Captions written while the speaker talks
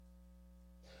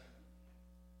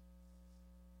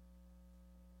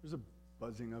There's a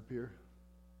buzzing up here.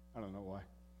 I don't know why.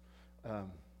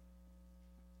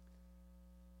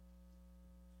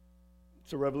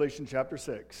 So Revelation chapter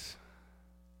 6.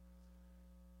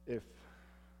 If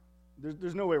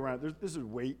there's no way around it. This is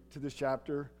weight to this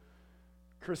chapter.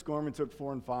 Chris Gorman took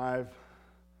 4 and 5.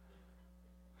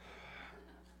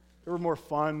 They were more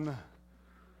fun.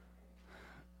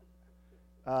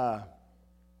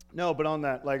 No, but on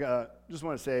that, just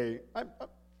want to say,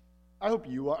 I hope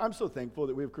you are. I'm so thankful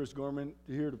that we have Chris Gorman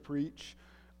here to preach.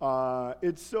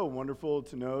 It's so wonderful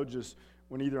to know just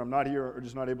when either I'm not here or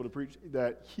just not able to preach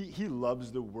that he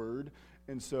loves the word.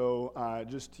 And so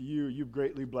just to you, you've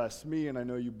greatly blessed me, and I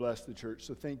know you blessed the church.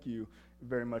 So thank you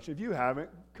very much. If you haven't,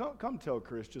 come tell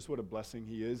Chris just what a blessing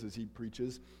he is as he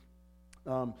preaches.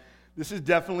 This is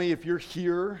definitely, if you're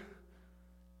here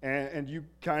and you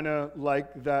kind of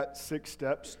like that 6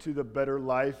 steps to the better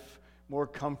life, more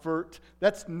comfort,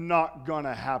 that's not going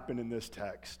to happen in this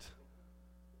text.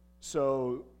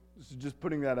 So just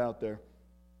putting that out there.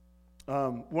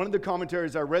 One of the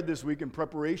commentaries I read this week in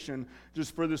preparation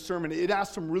just for this sermon, it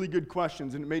asked some really good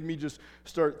questions, and it made me just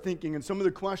start thinking. And some of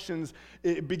the questions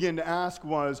it began to ask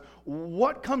was,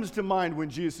 what comes to mind when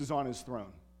Jesus is on his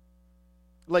throne?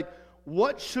 Like,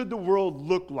 what should the world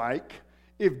look like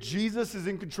if Jesus is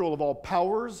in control of all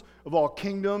powers, of all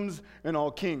kingdoms, and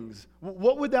all kings?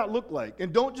 What would that look like?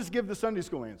 And don't just give the Sunday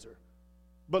school answer,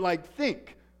 but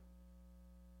think.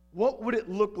 What would it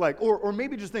look like? Or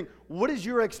maybe just think, what is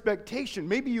your expectation?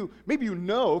 Maybe you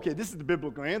know, okay, this is the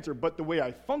biblical answer, but the way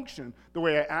I function, the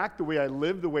way I act, the way I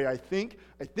live, the way I think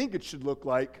it should look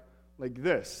like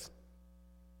this.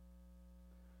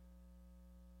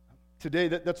 Today,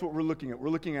 that's what we're looking at. We're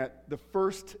looking at the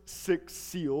first 6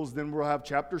 seals. Then we'll have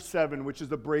chapter 7, which is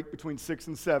the break between 6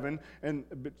 and 7,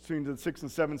 and between the 6th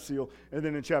and 7th seal. And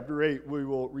then in chapter 8, we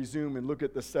will resume and look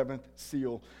at the 7th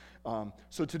seal.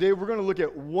 So today we're going to look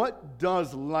at what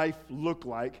does life look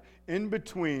like in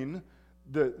between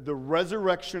the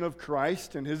resurrection of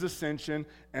Christ and his ascension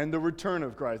and the return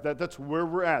of Christ. That's where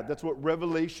we're at. That's what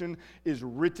Revelation is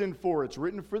written for. It's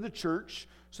written for the church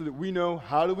so that we know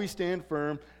how do we stand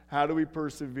firm, how do we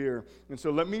persevere. And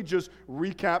so let me just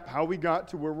recap how we got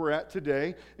to where we're at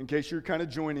today in case you're kind of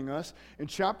joining us. In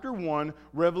chapter 1,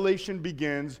 Revelation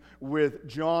begins with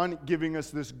John giving us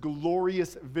this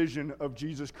glorious vision of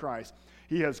Jesus Christ.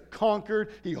 He has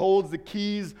conquered. He holds the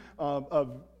keys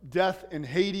of death and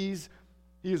Hades.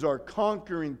 He is our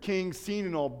conquering king, seen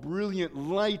in all brilliant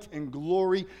light and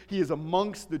glory. He is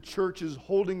amongst the churches,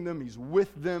 holding them. He's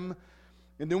with them.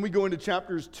 And then we go into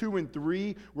chapters 2 and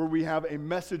 3, where we have a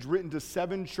message written to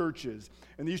 7 churches.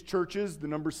 And these churches, the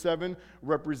number 7,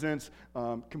 represents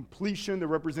completion. They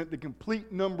represent the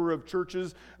complete number of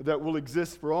churches that will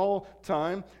exist for all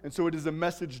time. And so it is a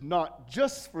message not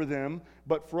just for them,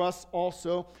 but for us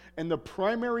also. And the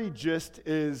primary gist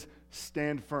is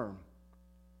stand firm.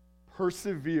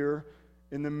 Persevere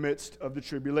in the midst of the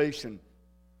tribulation.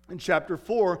 In chapter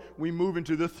 4, we move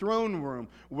into the throne room,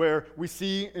 where we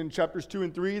see in chapters 2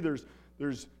 and 3,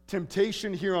 there's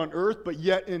temptation here on earth, but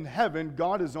yet in heaven,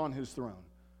 God is on his throne.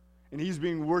 And he's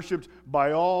being worshiped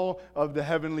by all of the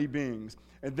heavenly beings.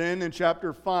 And then in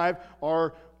chapter 5,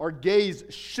 our gaze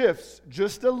shifts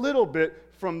just a little bit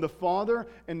from the Father,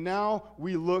 and now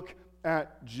we look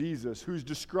at Jesus, who's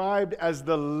described as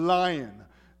the lion,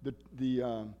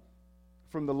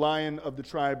 from the lion of the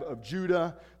tribe of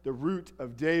Judah, the root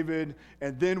of David.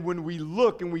 And then when we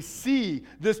look and we see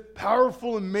this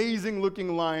powerful,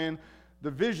 amazing-looking lion,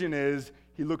 the vision is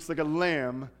he looks like a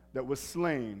lamb that was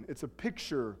slain. It's a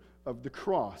picture of the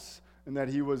cross and that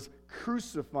he was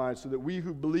crucified so that we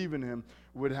who believe in him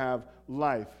would have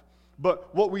life.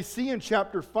 But what we see in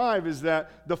chapter 5 is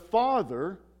that the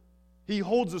Father, he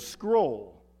holds a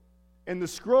scroll. And the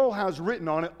scroll has written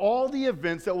on it all the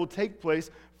events that will take place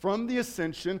from the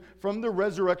ascension, from the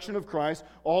resurrection of Christ,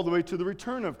 all the way to the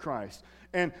return of Christ.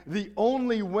 And the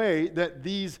only way that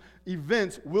these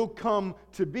events will come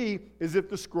to be is if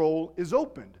the scroll is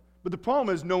opened. But the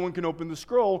problem is no one can open the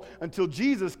scroll until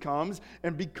Jesus comes,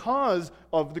 and because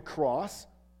of the cross,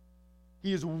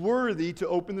 he is worthy to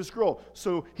open the scroll.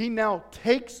 So he now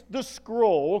takes the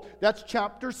scroll, that's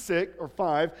chapter 6 or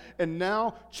 5, and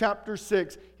now chapter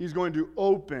 6, he's going to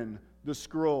open the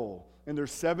scroll. And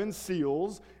there's 7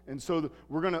 seals, and so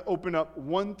we're going to open up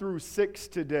 1 through 6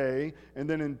 today, and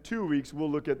then in 2 weeks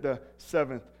we'll look at the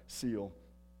 7th seal.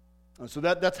 So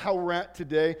that's how we're at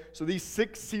today. So these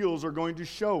 6 seals are going to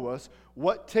show us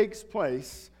what takes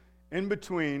place in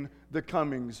between the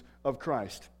comings of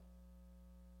Christ.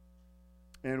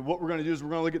 And what we're going to do is we're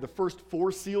going to look at the first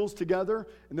 4 seals together,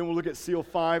 and then we'll look at seal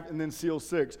 5 and then seal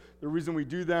 6. The reason we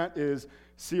do that is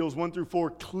seals 1 through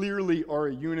 4 clearly are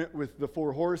a unit with the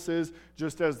 4 horses,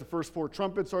 just as the first 4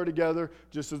 trumpets are together,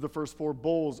 just as the first 4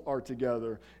 bowls are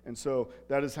together. And so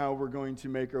that is how we're going to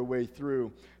make our way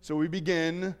through. So we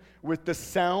begin with the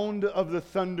sound of the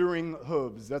thundering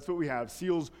hooves. That's what we have,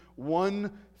 seals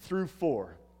 1 through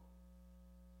 4.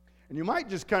 And you might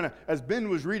just kind of, as Ben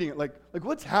was reading it, like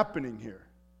what's happening here?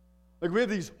 Like we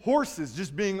have these horses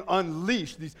just being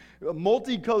unleashed, these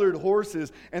multicolored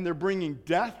horses, and they're bringing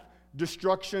death,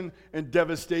 destruction, and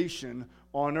devastation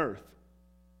on earth.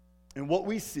 And what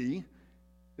we see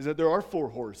is that there are 4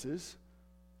 horses.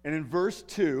 And in verse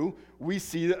 2, we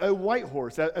see that a white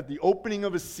horse. At the opening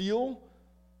of a seal,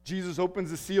 Jesus opens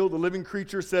the seal, the living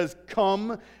creature says,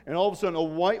 "Come," and all of a sudden a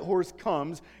white horse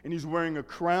comes, and he's wearing a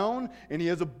crown, and he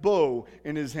has a bow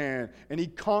in his hand, and he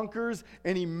conquers,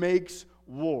 and he makes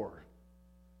war.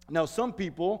 Now, some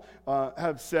people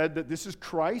have said that this is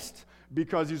Christ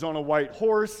because he's on a white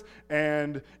horse,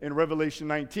 and in Revelation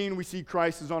 19, we see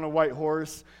Christ is on a white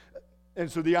horse.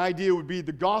 And so the idea would be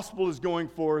the gospel is going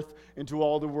forth into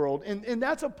all the world, and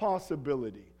that's a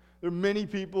possibility. There are many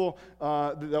people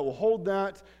that will hold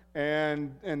that,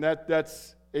 and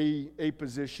that's a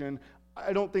position.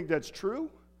 I don't think that's true.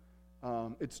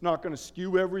 It's not going to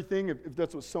skew everything if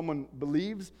that's what someone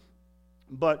believes,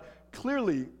 but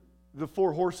clearly, the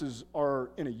 4 horses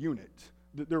are in a unit.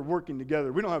 They're working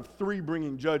together. We don't have 3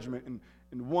 bringing judgment and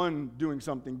 1 doing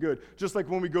something good. Just like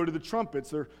when we go to the trumpets,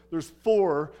 there's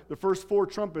 4, the first 4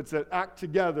 trumpets that act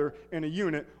together in a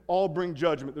unit, all bring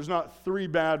judgment. There's not 3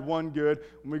 bad, 1 good.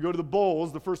 When we go to the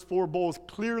bowls, the first 4 bowls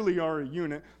clearly are a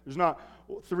unit. There's not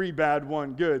 3 bad,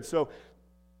 1 good. So,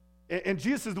 and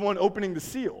Jesus is the one opening the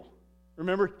seal.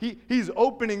 Remember, he's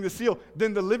opening the seal.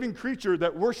 Then the living creature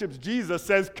that worships Jesus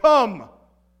says, "Come."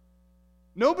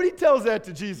 Nobody tells that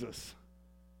to Jesus.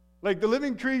 Like the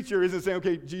living creature isn't saying,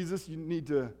 "Okay, Jesus, you need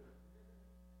to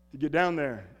get down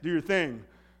there, do your thing."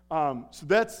 So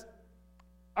that's,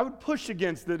 I would push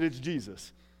against that it's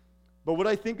Jesus. But what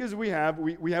I think is we have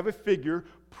a figure,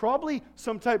 probably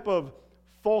some type of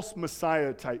false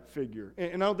Messiah type figure.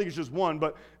 And I don't think it's just one,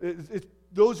 but it's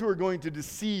those who are going to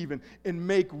deceive and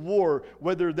make war,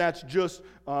 whether that's just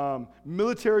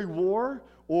military war,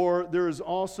 or there's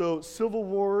also civil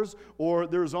wars, or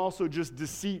there's also just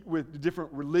deceit with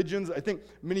different religions. I think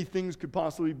many things could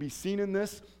possibly be seen in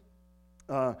this.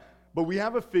 But we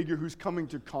have a figure who's coming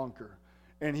to conquer.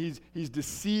 And he's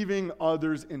deceiving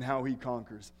others in how he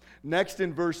conquers. Next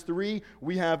in verse 3,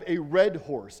 we have a red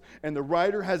horse. And the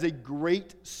rider has a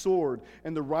great sword.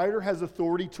 And the rider has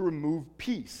authority to remove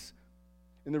peace.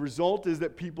 And the result is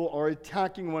that people are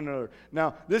attacking one another.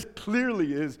 Now, this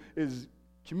clearly is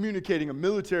communicating a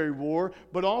military war,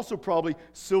 but also probably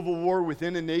civil war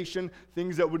within a nation,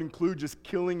 things that would include just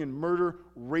killing and murder,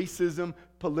 racism,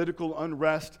 political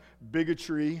unrest,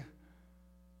 bigotry.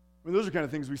 I mean, those are kind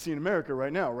of things we see in America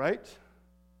right now, right?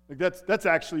 Like that's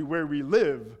actually where we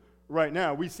live right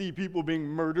now. We see people being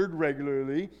murdered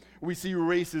regularly. We see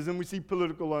racism. We see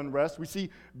political unrest. We see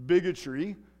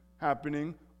bigotry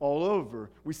happening all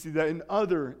over. We see that in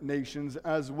other nations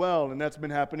as well, and that's been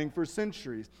happening for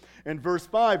centuries. And verse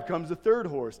 5 comes the third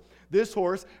horse. This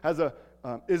horse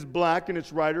is black, and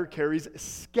its rider carries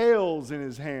scales in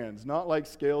his hands, not like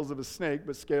scales of a snake,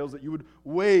 but scales that you would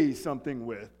weigh something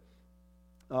with.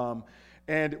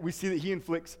 And we see that he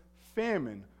inflicts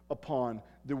famine upon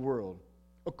the world.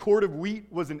 A quart of wheat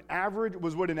was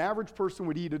what an average person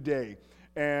would eat a day.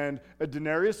 And a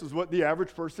denarius is what the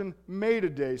average person made a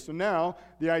day. So now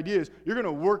the idea is you're going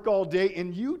to work all day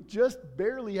and you just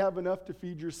barely have enough to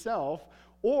feed yourself,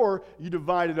 or you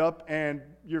divide it up and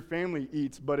your family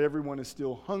eats, but everyone is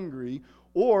still hungry.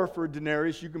 Or for a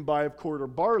denarius, you can buy a quart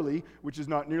of barley, which is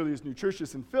not nearly as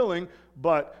nutritious and filling,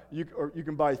 but you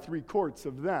can buy 3 quarts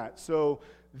of that. So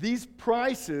these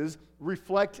prices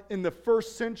reflect in the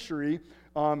first century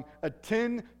a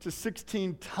 10 to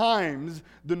 16 times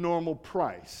the normal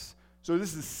price. So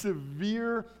this is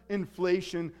severe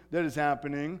inflation that is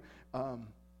happening.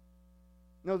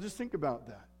 Now just think about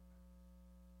that.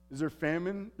 Is there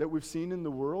famine that we've seen in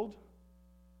the world?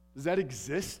 Does that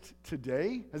exist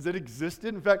today? Has that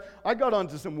existed? In fact, I got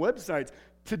onto some websites.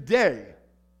 Today,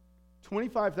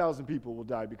 25,000 people will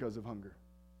die because of hunger.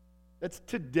 That's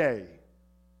today.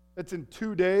 That's in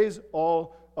 2 days,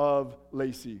 all of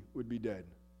Lacey would be dead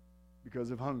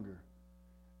because of hunger.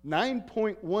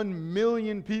 9.1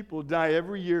 million people die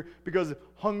every year because of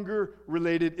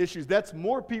hunger-related issues. That's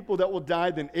more people that will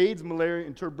die than AIDS, malaria,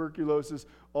 and tuberculosis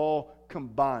all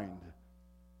combined.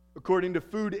 According to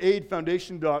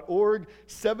FoodAidFoundation.org,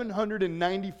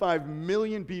 795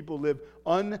 million people live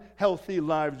unhealthy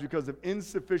lives because of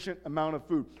insufficient amount of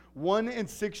food. 1 in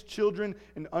 6 children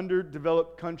in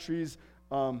underdeveloped countries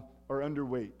are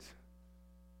underweight.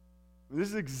 This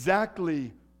is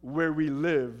exactly where we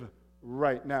live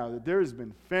right now. That there has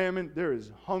been famine, there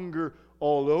is hunger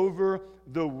all over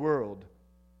the world.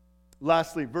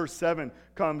 Lastly, verse 7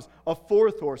 comes a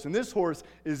fourth horse, and this horse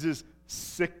is just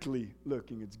sickly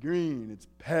looking. It's green, it's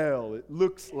pale, it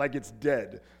looks like it's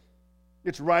dead.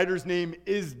 Its rider's name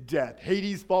is Death.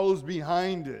 Hades follows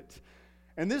behind it.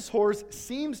 And this horse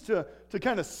seems to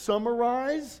kind of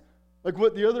summarize like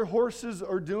what the other horses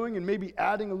are doing and maybe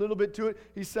adding a little bit to it.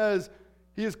 He says,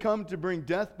 he has come to bring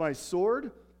death by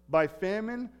sword, by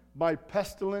famine, by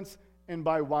pestilence, and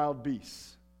by wild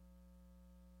beasts.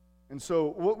 And so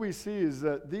what we see is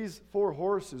that these 4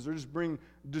 horses are just bringing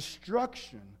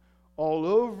destruction all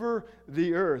over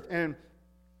the earth. And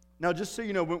now just so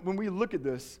you know, when we look at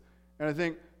this, and I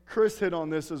think Chris hit on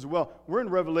this as well, we're in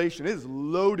Revelation. It is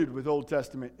loaded with Old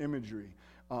Testament imagery.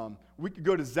 We could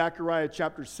go to Zechariah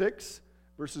chapter 6,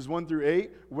 verses 1 through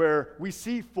 8, where we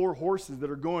see 4 horses that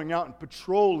are going out and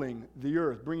patrolling the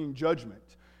earth, bringing judgment.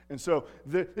 And so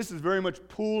this is very much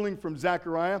pulling from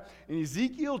Zechariah. In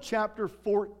Ezekiel chapter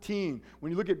 14,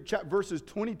 when you look at verses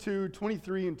 22,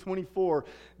 23, and 24,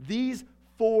 these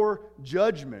 4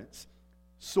 judgments,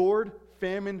 sword,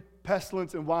 famine,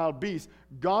 pestilence, and wild beasts,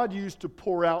 God used to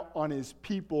pour out on his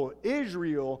people,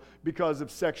 Israel, because of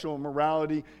sexual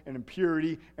immorality and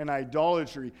impurity and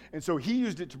idolatry. And so he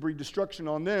used it to bring destruction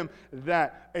on them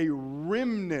that a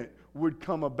remnant would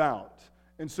come about.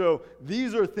 And so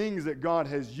these are things that God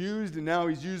has used, and now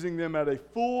he's using them at a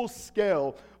full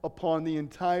scale upon the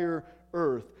entire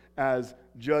earth as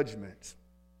judgment.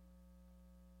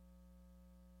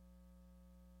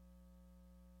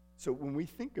 So when we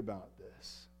think about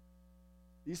this,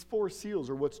 these 4 seals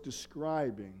are what's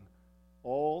describing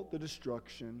all the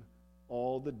destruction,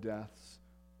 all the deaths,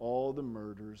 all the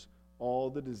murders,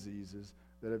 all the diseases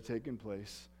that have taken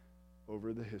place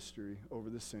over the history, over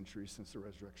the centuries since the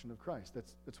resurrection of Christ.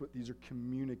 That's what these are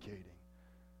communicating.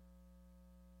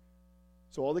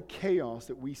 So all the chaos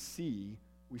that we see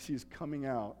is coming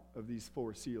out of these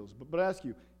 4 seals. But I ask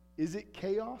you, is it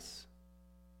chaos?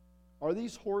 Are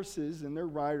these horses and their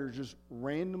riders just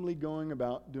randomly going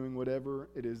about doing whatever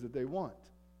it is that they want?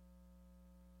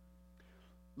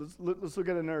 Let's look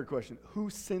at another question. Who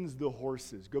sends the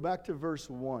horses? Go back to verse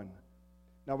 1.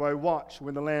 Now I watched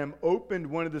when the Lamb opened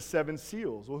one of the 7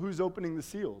 seals. Well, who's opening the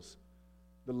seals?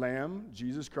 The Lamb,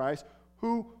 Jesus Christ.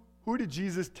 Who did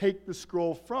Jesus take the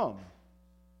scroll from?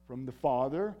 From the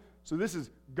Father. So this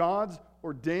is God's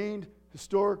ordained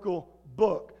historical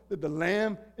book that the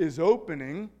Lamb is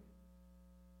opening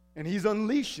and he's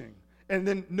unleashing. And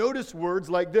then notice words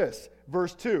like this.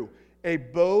 Verse 2, a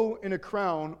bow and a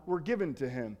crown were given to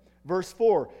him. Verse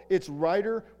 4, its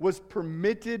rider was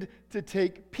permitted to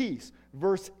take peace.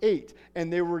 Verse 8,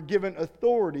 and they were given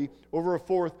authority over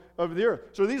 1/4 of the earth.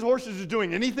 So these horses are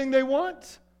doing anything they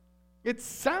want? It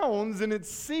sounds and it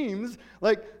seems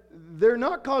like they're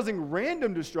not causing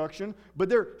random destruction, but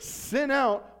they're sent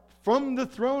out from the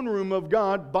throne room of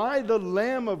God by the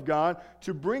Lamb of God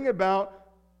to bring about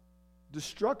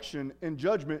destruction and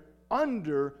judgment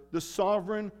under the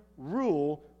sovereign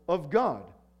rule of God.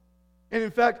 And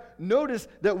in fact, notice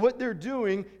that what they're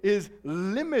doing is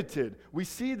limited. We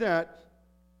see that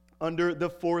under the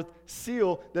 4th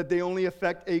seal, that they only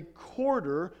affect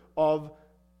 1/4 of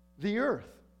the earth.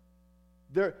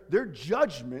 Their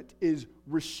judgment is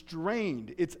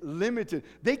restrained. It's limited.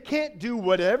 They can't do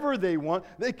whatever they want.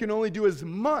 They can only do as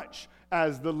much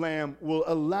as the Lamb will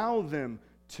allow them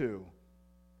to.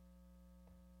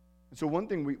 And so one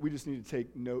thing we just need to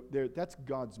take note there, that's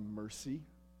God's mercy.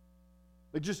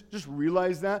 Like just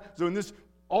realize that. So in this,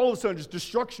 all of a sudden, just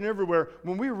destruction everywhere.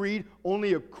 When we read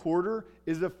only 1/4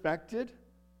 is affected,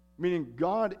 meaning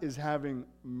God is having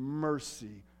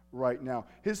mercy right now.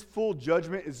 His full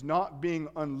judgment is not being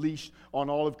unleashed on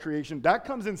all of creation. That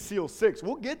comes in seal 6.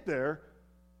 We'll get there.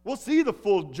 We'll see the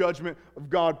full judgment of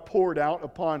God poured out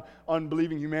upon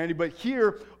unbelieving humanity. But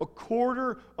here,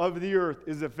 1/4 of the earth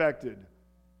is affected,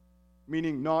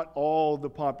 meaning not all the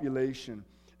population.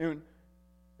 And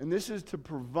this is to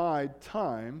provide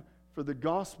time for the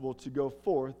gospel to go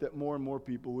forth that more and more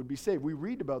people would be saved. We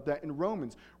read about that in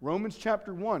Romans. Romans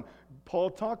chapter 1, Paul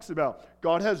talks about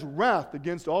God has wrath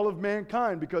against all of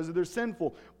mankind because of their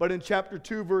sinful. But in chapter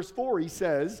 2, verse 4, he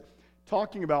says,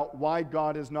 talking about why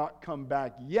God has not come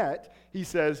back yet, he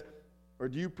says, or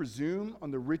do you presume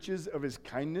on the riches of his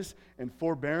kindness and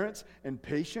forbearance and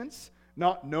patience,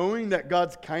 not knowing that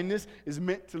God's kindness is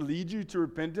meant to lead you to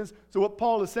repentance. So what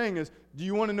Paul is saying is, do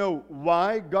you want to know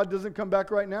why God doesn't come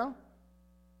back right now?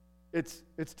 It's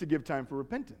to give time for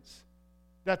repentance.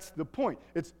 That's the point.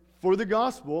 It's for the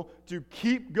gospel to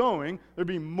keep going. There'd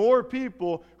be more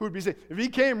people who would be saved. If he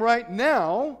came right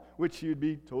now, which he would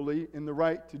be totally in the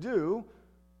right to do,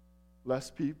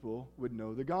 less people would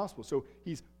know the gospel. So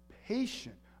he's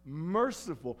patient,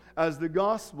 merciful as the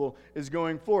gospel is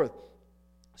going forth.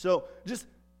 So just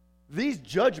these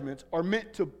judgments are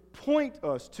meant to point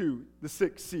us to the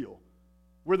sixth seal,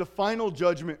 where the final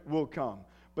judgment will come.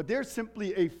 But they're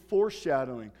simply a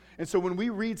foreshadowing. And so when we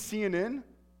read CNN,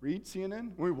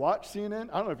 when we watch CNN,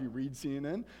 I don't know if you read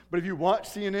CNN, but if you watch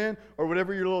CNN or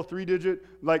whatever your little 3-digit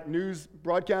like news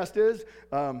broadcast is,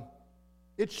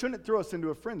 it shouldn't throw us into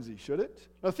a frenzy, should it?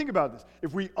 Now think about this.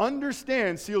 If we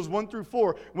understand seals 1 through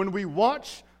 4, when we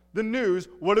watch the news,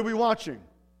 what are we watching?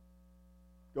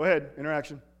 Go ahead,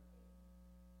 interaction.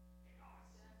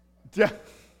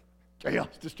 Chaos,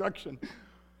 destruction.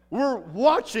 We're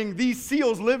watching these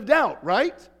seals lived out,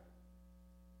 right?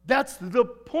 That's the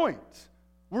point.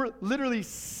 We're literally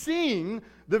seeing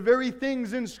the very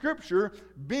things in Scripture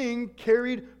being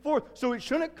carried forth. So it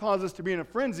shouldn't cause us to be in a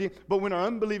frenzy, but when our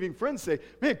unbelieving friends say,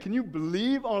 man, can you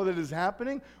believe all that is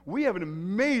happening? We have an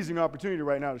amazing opportunity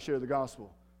right now to share the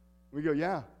gospel. We go,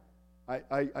 yeah,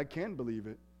 I can believe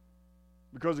it.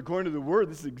 Because according to the Word,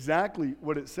 this is exactly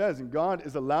what it says, and God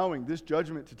is allowing this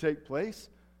judgment to take place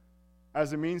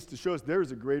as a means to show us there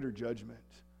is a greater judgment.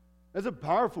 That's a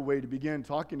powerful way to begin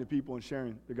talking to people and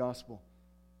sharing the gospel.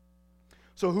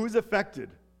 So who's affected?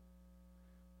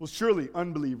 Well, surely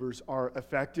unbelievers are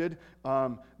affected.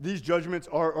 These judgments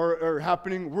are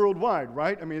happening worldwide,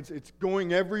 right? I mean, it's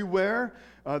going everywhere.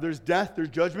 There's death, there's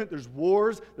judgment, there's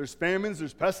wars, there's famines,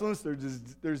 there's pestilence,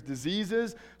 there's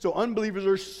diseases. So unbelievers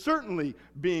are certainly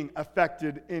being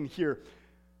affected in here.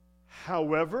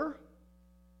 However,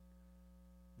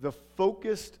 the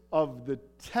focus of the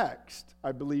text,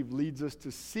 I believe, leads us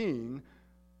to seeing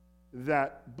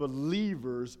that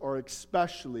believers are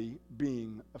especially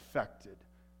being affected.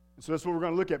 And so that's what we're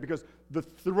going to look at, because the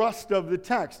thrust of the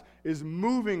text is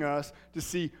moving us to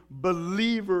see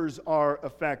believers are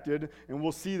affected, and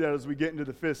we'll see that as we get into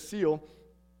the fifth seal.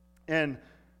 And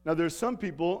now there's some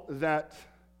people that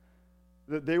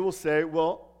they will say,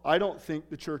 well, I don't think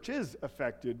the church is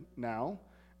affected now,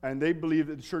 and they believe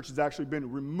that the church has actually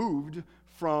been removed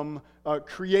from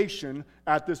creation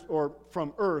at this, or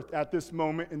from earth at this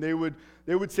moment, and they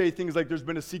would say things like there's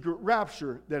been a secret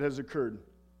rapture that has occurred.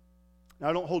 Now,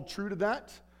 I don't hold true to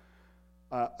that.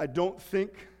 I don't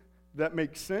think that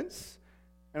makes sense,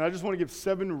 and I just want to give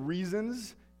 7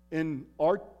 reasons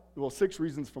six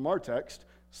reasons from our text,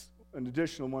 an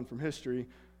additional one from history,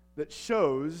 that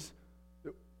shows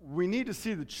that we need to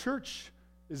see the church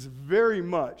is very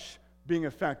much being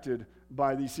affected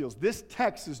by these seals. This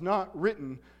text is not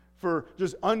written for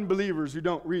just unbelievers who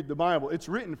don't read the Bible. It's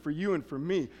written for you and for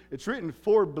me. It's written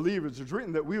for believers. It's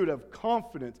written that we would have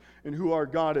confidence in who our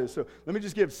God is. So let me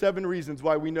just give 7 reasons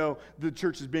why we know the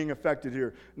church is being affected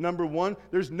here. Number 1,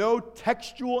 there's no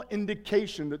textual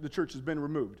indication that the church has been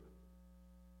removed.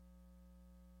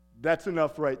 That's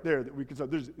enough right there that we can say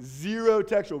there's zero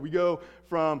textual. We go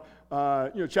from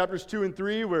chapters 2 and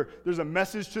 3 where there's a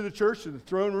message to the church, to the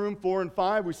throne room. 4 and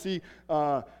 5, we see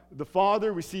the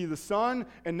Father, we see the Son,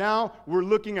 and now we're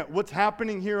looking at what's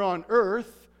happening here on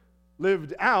earth,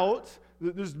 lived out.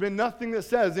 There's been nothing that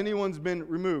says anyone's been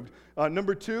removed.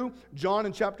 Number 2, John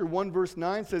in chapter 1, verse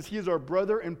 9 says he is our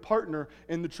brother and partner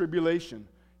in the tribulation.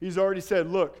 He's already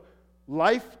said, look,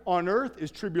 life on earth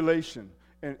is tribulation.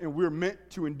 And we're meant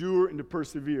to endure and to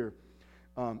persevere.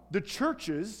 The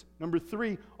churches, number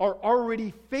 3, are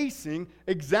already facing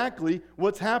exactly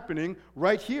what's happening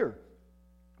right here.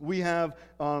 We have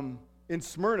in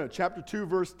Smyrna, chapter 2,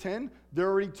 verse 10, they're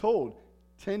already told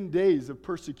 10 days of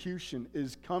persecution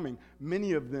is coming.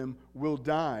 Many of them will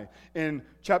die. In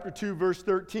chapter 2, verse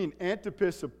 13,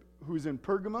 Antipas, who's in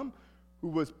Pergamum, who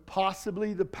was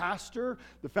possibly the pastor,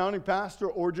 the founding pastor,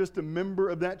 or just a member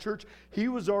of that church, he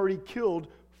was already killed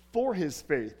for his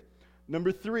faith.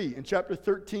 Number 3, in chapter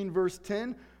 13, verse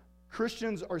 10,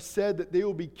 Christians are said that they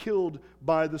will be killed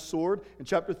by the sword. In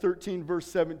chapter 13, verse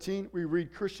 17, we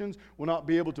read Christians will not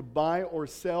be able to buy or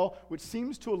sell, which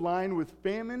seems to align with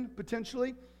famine,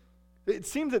 potentially. It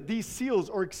seems that these seals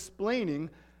are explaining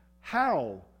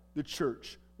how the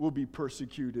church will be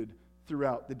persecuted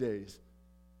throughout the days.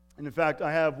 And in fact,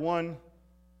 I have one.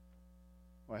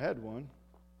 Well, I had one.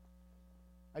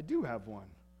 I do have one.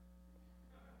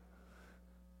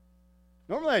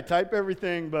 Normally I type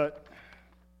everything, but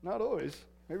not always.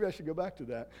 Maybe I should go back to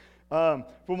that. From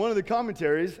one of the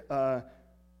commentaries,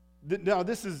 now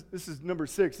this is number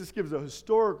 6. This gives a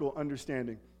historical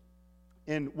understanding.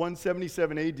 In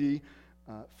 177 A.D.,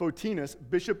 Photinus,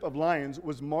 bishop of Lyons,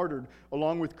 was martyred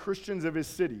along with Christians of his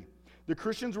city. The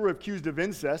Christians were accused of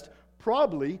incest,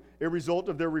 probably a result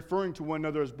of their referring to one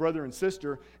another as brother and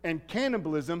sister, and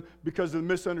cannibalism because of the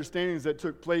misunderstandings that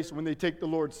took place when they take the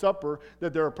Lord's Supper,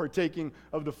 that they are partaking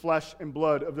of the flesh and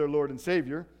blood of their Lord and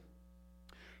Savior.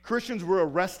 Christians were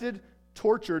arrested,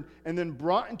 tortured, and then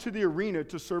brought into the arena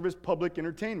to serve as public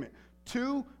entertainment.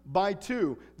 2 by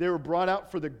 2, they were brought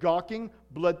out for the gawking,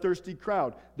 bloodthirsty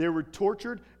crowd. They were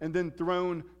tortured and then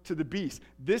thrown to the beast.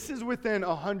 This is within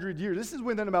 100 years. This is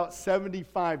within about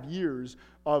 75 years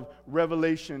of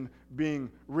Revelation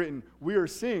being written. We are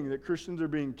seeing that Christians are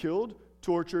being killed,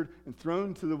 tortured, and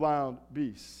thrown to the wild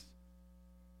beasts.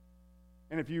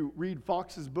 And if you read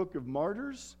Fox's Book of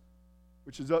Martyrs,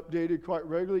 which is updated quite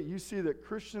regularly, you see that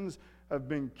Christians have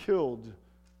been killed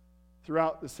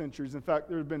throughout the centuries. In fact,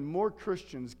 there have been more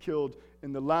Christians killed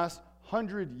in the last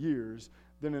 100 years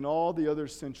than in all the other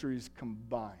centuries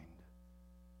combined.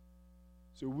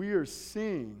 So we are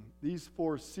seeing these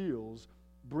 4 seals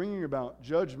bringing about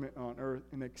judgment on earth,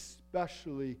 and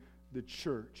especially the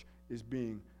church is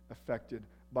being affected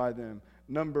by them.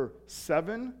 Number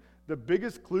 7, the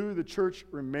biggest clue the church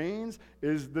remains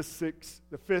is the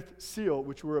 5th seal,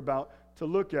 which we're about to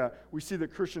look at. We see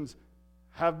that Christians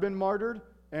have been martyred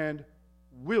and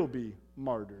will be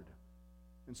martyred.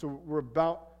 And so we're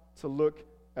about to look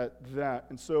at that.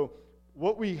 And so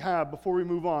what we have, before we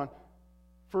move on,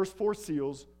 first 4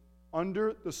 seals,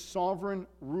 under the sovereign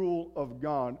rule of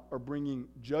God, are bringing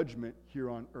judgment here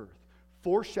on earth,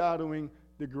 foreshadowing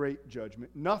the great judgment.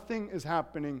 Nothing is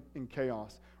happening in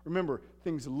chaos. Remember,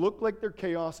 things look like they're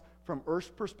chaos from earth's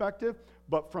perspective,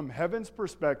 but from heaven's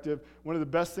perspective, one of the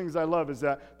best things I love is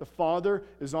that the Father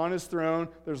is on his throne,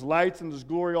 there's lights and there's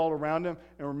glory all around him,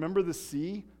 and remember the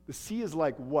sea? The sea is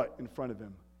like what in front of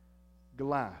him?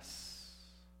 Glass.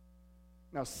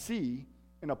 Now, sea,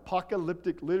 in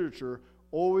apocalyptic literature,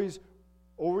 always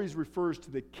refers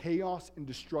to the chaos and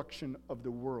destruction of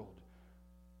the world.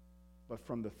 But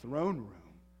from the throne room,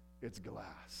 it's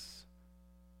glass.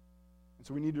 And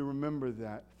so we need to remember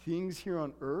that things here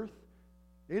on earth,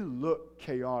 they look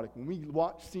chaotic. When we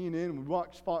watch CNN, when we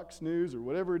watch Fox News or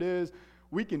whatever it is,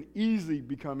 we can easily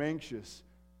become anxious.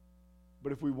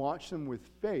 But if we watch them with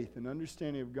faith and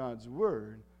understanding of God's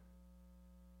Word,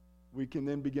 we can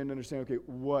then begin to understand, okay,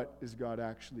 what is God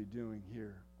actually doing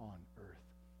here on earth?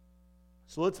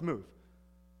 So let's move.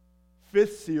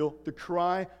 5th seal, the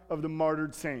cry of the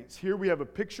martyred saints. Here we have a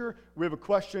picture, we have a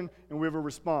question, and we have a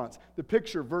response. The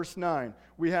picture, verse 9,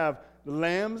 we have the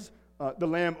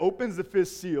Lamb opens the 5th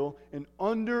seal, and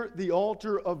under the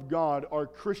altar of God are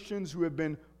Christians who have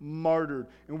been martyred.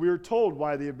 And we are told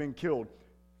why they have been killed.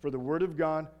 For the word of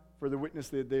God, for the witness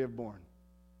that they have borne.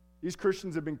 These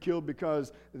Christians have been killed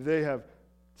because they have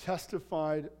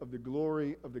testified of the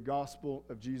glory of the gospel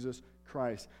of Jesus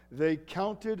Christ. They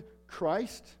counted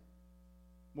Christ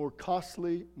more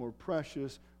costly, more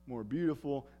precious, more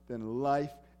beautiful than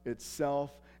life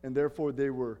itself, and therefore they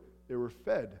were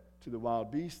fed to the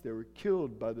wild beasts. They were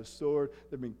killed by the sword.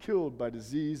 They've been killed by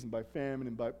disease and by famine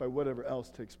and by whatever else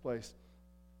takes place.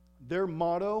 Their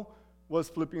motto was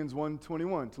Philippians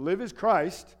 1:21. To live is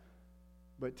Christ,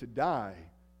 but to die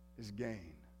is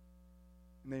gain.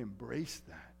 And they embraced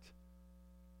that.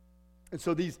 And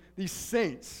so these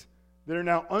saints that are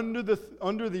now under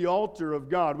the altar of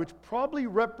God, which probably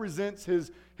represents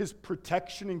his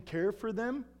protection and care for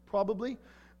them, probably,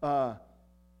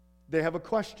 they have a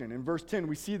question. In verse 10,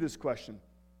 we see this question.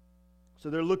 So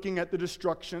they're looking at the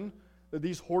destruction that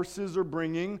these horses are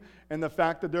bringing and the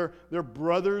fact that their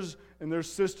brothers and their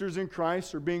sisters in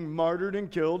Christ are being martyred and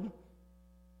killed.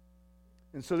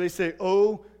 And so they say,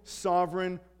 "O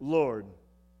sovereign Lord,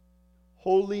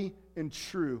 holy and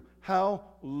true, how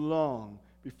long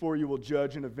before you will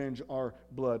judge and avenge our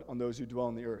blood on those who dwell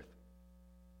on the earth?"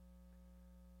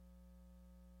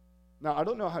 Now, I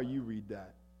don't know how you read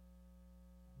that,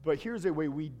 but here's a way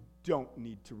we don't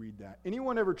need to read that.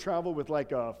 Anyone ever travel with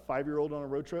like a 5-year-old on a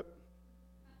road trip?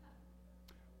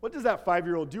 What does that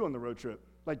 5-year-old do on the road trip?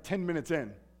 Like 10 minutes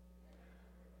in.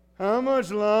 How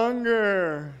much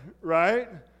longer, right?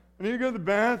 I need to go to the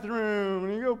bathroom. I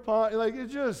need to go potty. Like,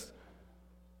 it's just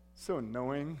so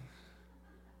annoying.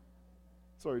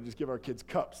 So we just give our kids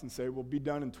cups and say, we'll be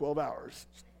done in 12 hours.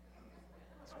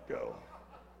 Let's go.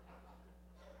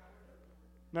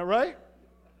 Not right?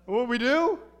 What we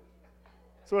do?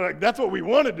 So like, that's what we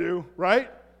want to do, right?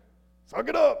 Suck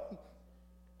it up.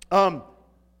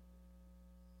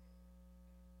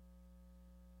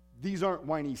 these aren't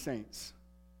whiny saints.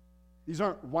 These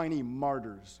aren't whiny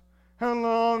martyrs. How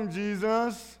long,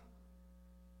 Jesus?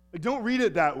 Like, don't read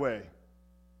it that way.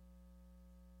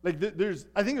 Like,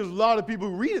 I think there's a lot of people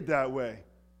who read it that way.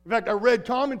 In fact, I read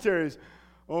commentaries.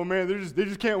 Oh man, they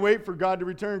just can't wait for God to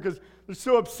return because they're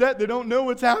so upset they don't know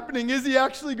what's happening. Is he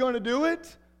actually going to do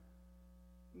it?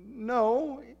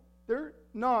 No, they're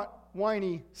not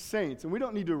whiny saints. And we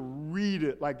don't need to read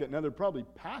it like that. Now they're probably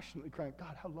passionately crying,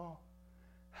 God, how long?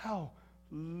 How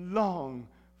long,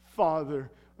 Father,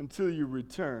 until you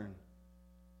return?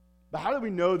 But how do we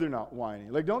know they're not whiny?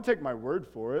 Like, don't take my word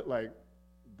for it. Like,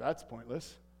 that's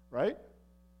pointless, right?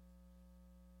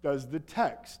 Does the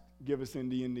text give us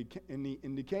any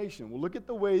indication? Well, look at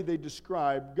the way they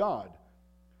describe God.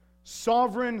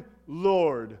 Sovereign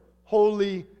Lord,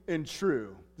 holy and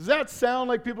true. Does that sound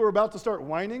like people are about to start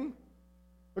whining?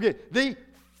 Okay, they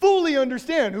fully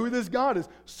understand who this God is.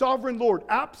 Sovereign Lord,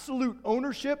 absolute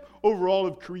ownership over all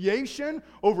of creation,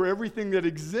 over everything that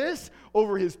exists,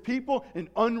 over his people, and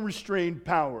unrestrained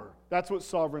power. That's what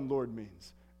sovereign Lord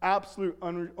means. Absolute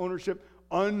ownership,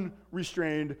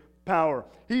 unrestrained power.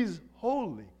 He's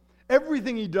holy.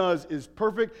 Everything he does is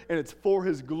perfect, and it's for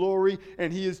his glory,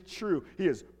 and he is true. He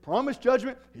has promised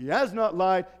judgment. He has not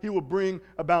lied. He will bring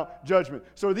about judgment.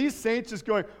 So are these saints just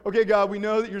going, okay, God, we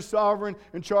know that you're sovereign,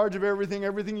 in charge of everything.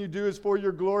 Everything you do is for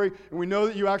your glory, and we know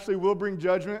that you actually will bring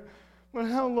judgment. Well,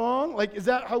 how long? Like, is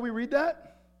that how we read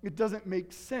that? It doesn't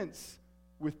make sense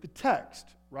with the text,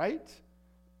 right?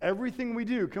 Everything we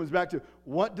do comes back to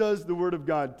what does the Word of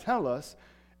God tell us?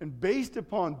 And based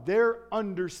upon their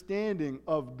understanding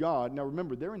of God, now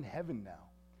remember, they're in heaven now.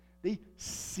 They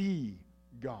see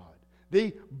God.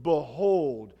 They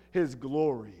behold his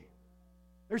glory.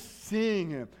 They're seeing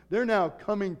him. They're now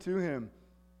coming to him.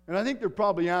 And I think they're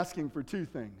probably asking for two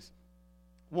things.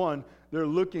 One, they're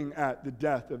looking at the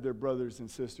death of their brothers and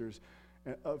sisters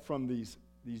from these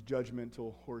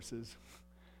judgmental horses.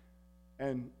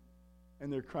 And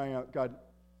they're crying out, God,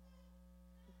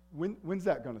 when's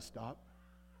that going to stop?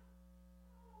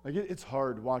 Like, it's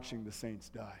hard watching the saints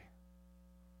die.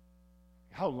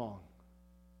 How long?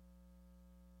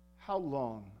 How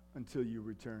long until you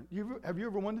return? Have you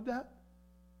ever wondered that?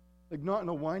 Like, not in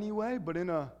a whiny way, but in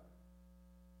a,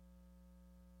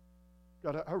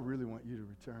 God, I really want you to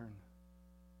return.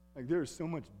 Like, there is so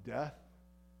much death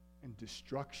and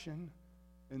destruction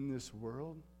in this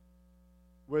world.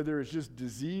 Whether it's just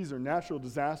disease or natural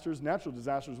disasters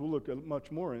we'll look at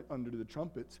much more under the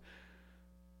trumpets.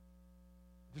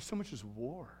 There's so much just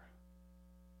war,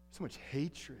 so much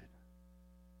hatred.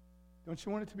 Don't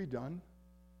you want it to be done?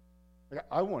 Like,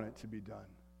 I want it to be done.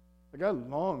 Like, I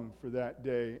long for that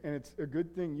day, and it's a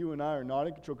good thing you and I are not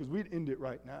in control because we'd end it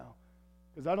right now.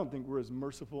 Because I don't think we're as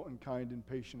merciful and kind and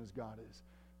patient as God is.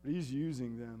 But he's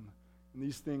using them and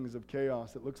these things of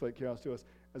chaos that looks like chaos to us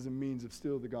as a means of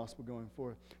still the gospel going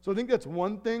forth. So I think that's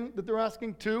one thing that they're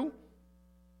asking. Two,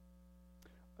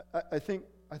 I think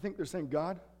they're saying,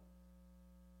 God,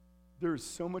 there is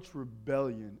so much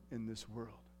rebellion in this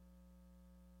world.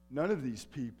 None of these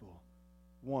people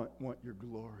want your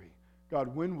glory.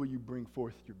 God, when will you bring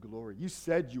forth your glory? You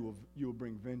said you will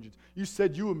bring vengeance. You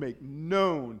said you will make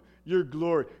known your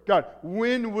glory. God,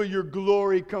 when will your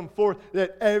glory come forth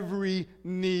that every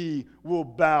knee will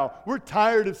bow? We're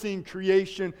tired of seeing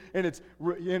creation and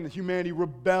humanity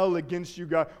rebel against you,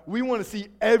 God. We want to see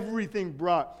everything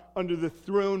brought under the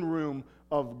throne room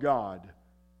of God.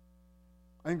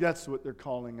 I think that's what they're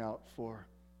calling out for.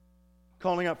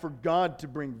 Calling out for God to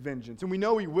bring vengeance. And we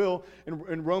know he will.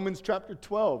 In Romans chapter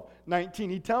 12,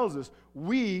 19, he tells us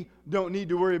we don't need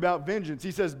to worry about vengeance. He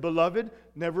says, beloved,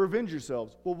 never avenge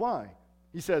yourselves. Well, why?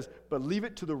 He says, but leave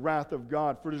it to the wrath of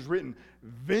God, for it is written,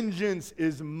 vengeance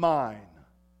is mine.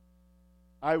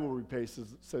 I will repay,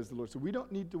 says the Lord. So we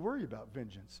don't need to worry about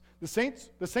vengeance. The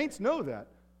saints know that.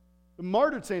 The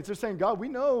martyred saints, they're saying, God, we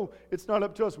know it's not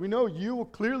up to us. We know you will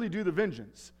clearly do the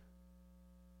vengeance.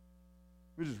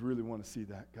 We just really want to see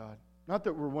that, God. Not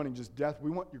that we're wanting just death. We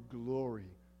want your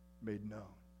glory made known.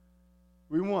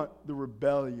 We want the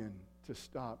rebellion to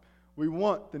stop. We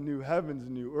want the new heavens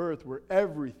and new earth where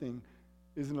everything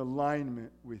is in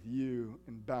alignment with you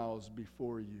and bows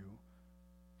before you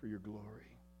for your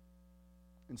glory.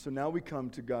 And so now we come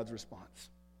to God's response.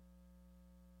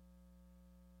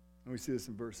 And we see this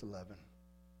in verse 11.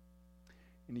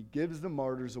 And he gives the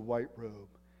martyrs a white robe,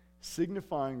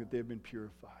 signifying that they have been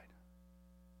purified.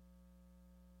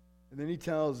 And then he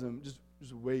tells them, just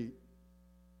wait.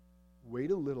 Wait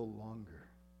a little longer.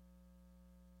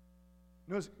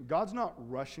 Notice, God's not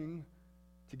rushing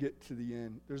to get to the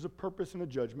end. There's a purpose and a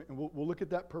judgment, and we'll look at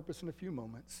that purpose in a few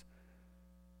moments.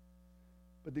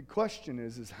 But the question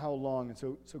is how long? And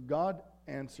so God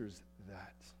answers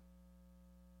that.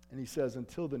 And he says,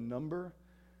 until the number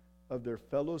of their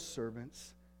fellow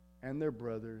servants and their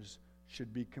brothers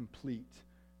should be complete,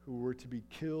 who were to be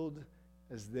killed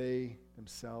as they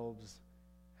themselves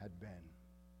had been.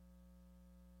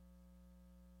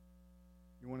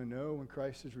 You want to know when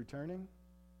Christ is returning?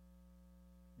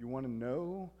 You want to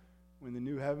know when the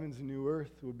new heavens and new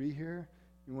earth will be here?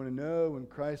 You want to know when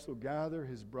Christ will gather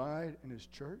his bride and his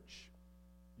church?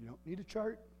 You don't need a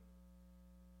chart.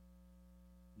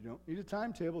 You don't need a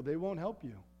timetable. They won't help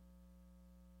you.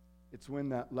 It's when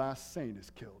that last saint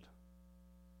is killed.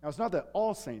 Now, it's not that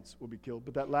all saints will be killed,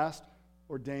 but that last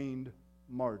ordained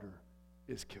martyr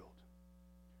is killed.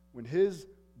 When his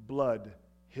blood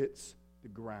hits the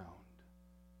ground,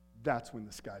 that's when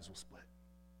the skies will split.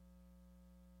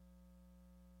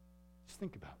 Just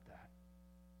think about that.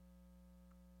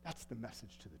 That's the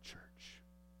message to the church.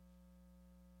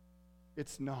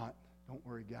 It's not, don't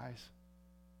worry, guys.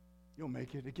 You'll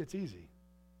make it. It gets easy.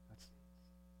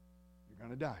 You're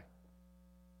going to die.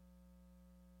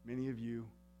 Many of you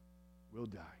will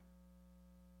die.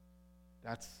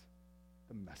 That's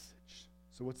the message.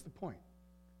 So what's the point?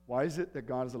 Why is it that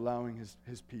God is allowing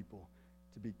his people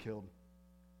to be killed?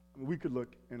 I mean, we could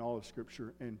look in all of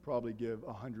Scripture and probably give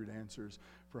 100 answers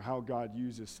for how God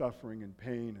uses suffering and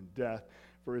pain and death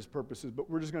for his purposes, but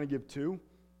we're just going to give 2.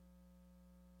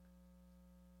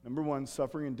 Number 1,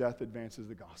 suffering and death advances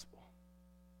the gospel.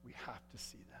 We have to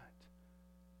see that.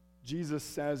 Jesus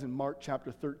says in Mark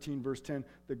chapter 13, verse 10,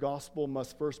 the gospel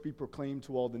must first be proclaimed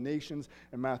to all the nations.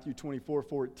 In Matthew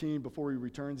 24:14, before he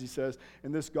returns, he says,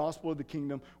 and this gospel of the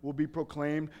kingdom will be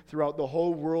proclaimed throughout the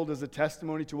whole world as a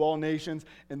testimony to all nations,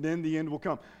 and then the end will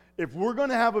come. If we're going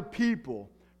to have a people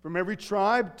from every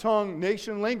tribe, tongue,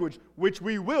 nation, language, which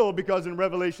we will, because in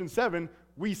Revelation 7,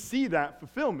 we see that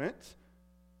fulfillment,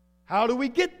 how do we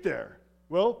get there?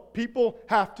 Well, people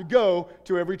have to go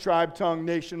to every tribe, tongue,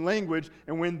 nation, language,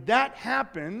 and when that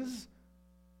happens,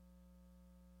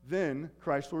 then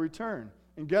Christ will return.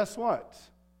 And guess what?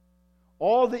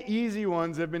 All the easy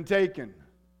ones have been taken.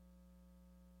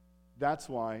 That's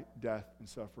why death and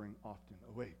suffering often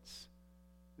awaits.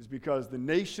 Is because the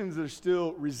nations that are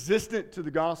still resistant to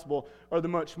the gospel are the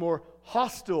much more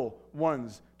hostile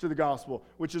ones to the gospel,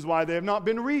 which is why they have not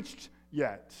been reached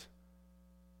yet.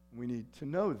 We need to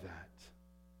know that.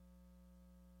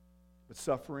 But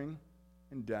suffering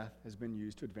and death has been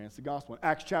used to advance the gospel. In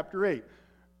Acts chapter 8,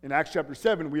 in Acts chapter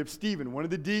 7, we have Stephen, one of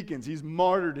the deacons. He's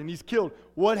martyred and he's killed.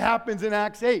 What happens in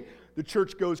Acts 8? The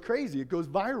church goes crazy. It goes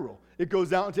viral. It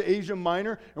goes out into Asia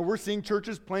Minor, and we're seeing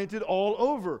churches planted all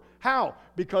over. How?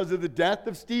 Because of the death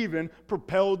of Stephen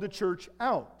propelled the church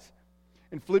out.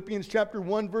 In Philippians chapter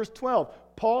 1, verse 12,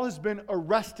 Paul has been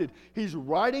arrested. He's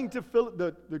writing to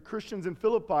the Christians in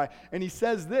Philippi, and he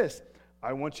says this,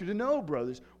 I want you to know,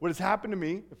 brothers, what has happened to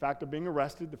me, the fact of being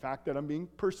arrested, the fact that I'm being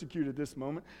persecuted at this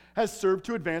moment, has served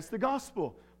to advance the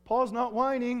gospel. Paul's not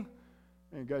whining.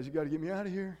 Hey, guys, you got to get me out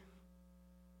of here.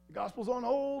 The gospel's on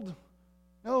hold.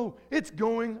 No, it's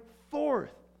going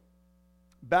forth.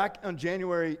 Back on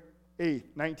January 8th,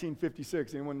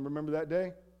 1956, anyone remember that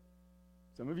day?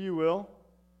 Some of you will.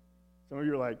 Some of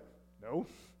you are like, no.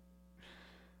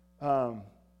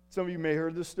 Some of you may have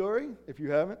heard this story. If you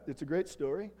haven't, it's a great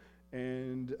story.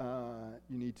 And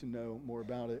you need to know more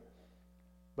about it.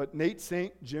 But Nate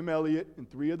Saint, Jim Elliott, and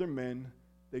 3 other men,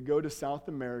 they go to South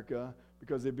America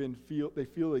because they feel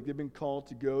like they've been called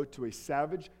to go to a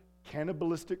savage,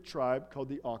 cannibalistic tribe called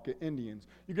the Auca Indians.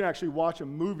 You can actually watch a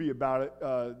movie about it,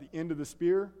 The End of the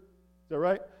Spear. Is that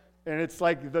right? And it's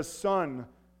like the son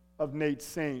of Nate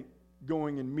Saint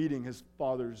going and meeting his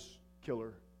father's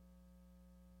killer.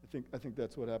 I think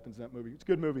that's what happens in that movie. It's a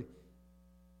good movie.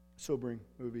 Sobering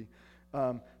movie.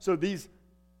 So these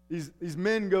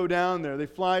men go down there, they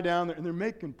fly down there, and they're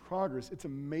making progress. It's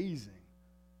amazing.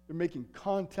 They're making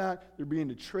contact, they're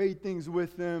beginning to trade things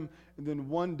with them, and then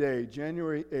one day,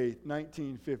 January 8th,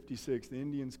 1956, the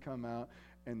Indians come out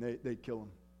and they kill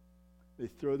them. They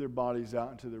throw their bodies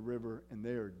out into the river, and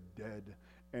they are dead.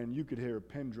 And you could hear a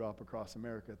pin drop across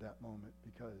America at that moment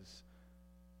because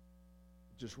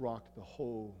it just rocked the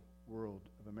whole world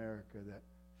of America that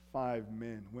 5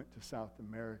 men went to South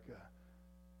America,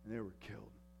 and they were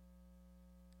killed.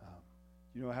 Do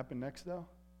you know what happened next, though?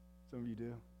 Some of you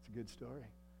do. It's a good story.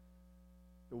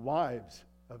 The wives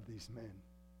of these men,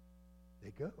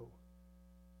 they go,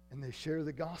 and they share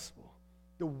the gospel.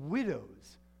 The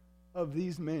widows of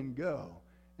these men go,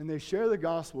 and they share the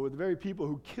gospel with the very people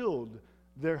who killed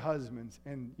their husbands.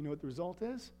 And you know what the result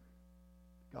is?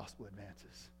 The gospel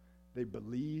advances. They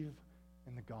believe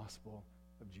in the gospel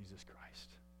of Jesus Christ.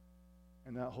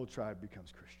 and that whole tribe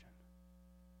becomes Christian.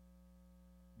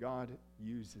 God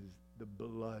uses the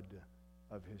blood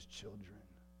of his children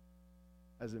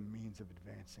as a means of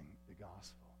advancing the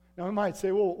gospel. Now, we might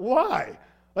say, well, why?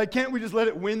 Like, can't we just let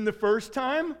it win the first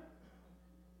time?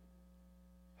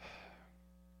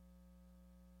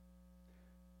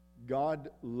 God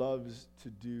loves to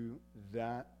do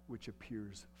that which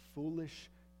appears foolish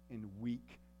and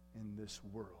weak in this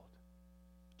world,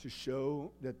 to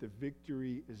show that the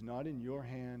victory is not in your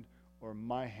hand or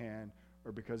my hand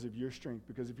or because of your strength.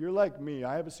 Because if you're like me,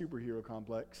 I have a superhero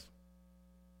complex,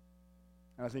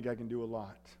 and I think I can do a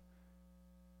lot.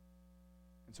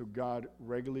 And so God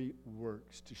regularly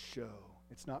works to show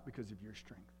it's not because of your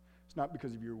strength. It's not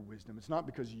because of your wisdom. It's not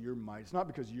because of your might. It's not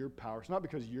because of your power. It's not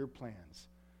because of your plans.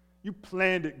 You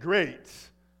planned it great,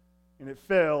 and it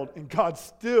failed, and God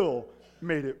still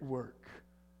made it work.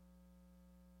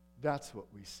 That's what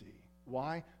we see.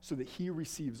 Why? So that he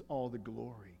receives all the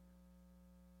glory.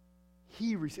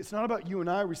 It's not about you and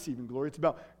I receiving glory. It's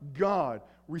about God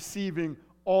receiving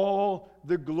all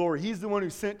the glory. He's the one who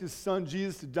sent his son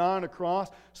Jesus to die on a cross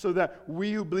so that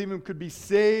we who believe him could be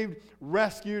saved,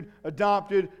 rescued,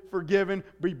 adopted, forgiven,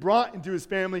 be brought into his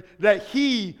family, that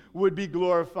he would be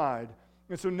glorified.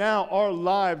 And so now our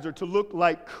lives are to look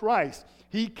like Christ.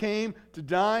 He came to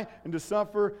die and to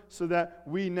suffer so that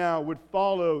we now would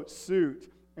follow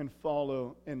suit and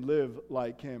follow and live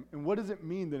like him. And what does it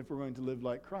mean then if we're going to live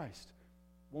like Christ?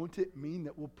 Won't it mean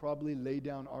that we'll probably lay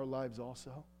down our lives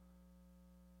also?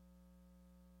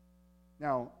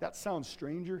 Now, that sounds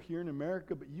stranger here in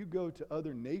America, but you go to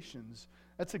other nations,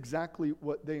 that's exactly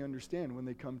what they understand when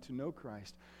they come to know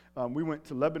Christ. We went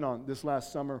to Lebanon this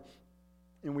last summer,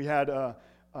 and we had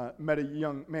met a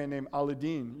young man named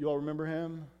Aladdin. You all remember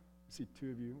him? I see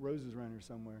two of you. Rose is around here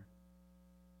somewhere.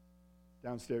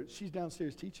 Downstairs. She's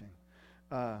downstairs teaching.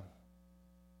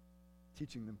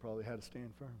 Teaching them probably how to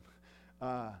stand firm.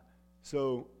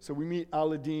 So we meet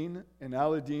Aladdin, and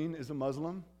Aladdin is a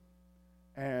Muslim,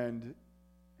 and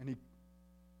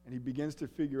he begins to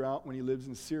figure out when he lives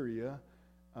in Syria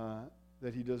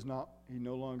that he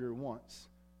no longer wants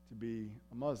to be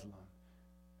a Muslim.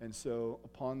 And so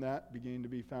upon that beginning to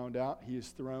be found out, he is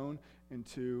thrown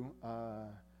into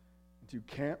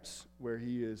camps where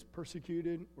he is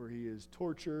persecuted, where he is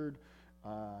tortured.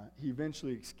 He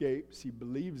eventually escapes. He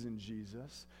believes in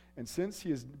Jesus. And since he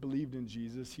has believed in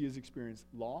Jesus, he has experienced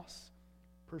loss,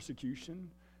 persecution,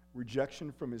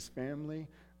 rejection from his family.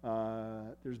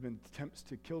 There's been attempts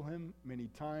to kill him many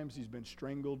times. He's been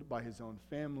strangled by his own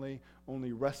family,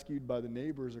 only rescued by the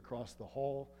neighbors across the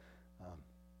hall.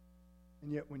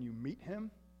 And yet when you meet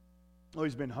him,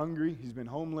 he's been hungry, he's been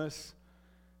homeless.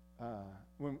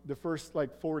 When the first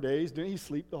 4 days, didn't he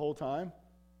sleep the whole time?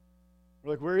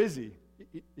 We're like, where is he?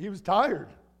 He was tired.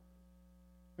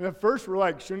 And at first we're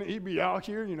like, shouldn't he be out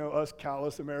here? Us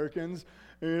callous Americans.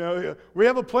 We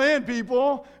have a plan,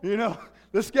 people.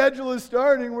 The schedule is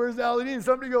starting. Where's Aladdin?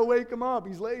 Somebody go wake him up.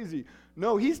 He's lazy.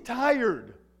 No, he's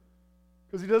tired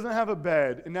because he doesn't have a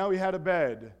bed. And now he had a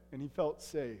bed, and he felt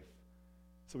safe.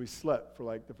 So he slept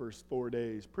for the first 4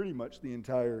 days, pretty much the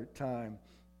entire time.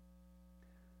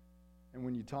 And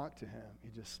when you talk to him, he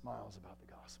just smiles about the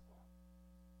gospel.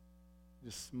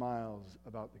 Just smiles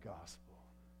about the gospel,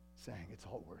 saying it's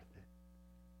all worth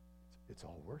it. It's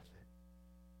all worth it.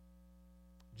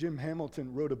 Jim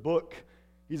Hamilton wrote a book.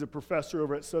 He's a professor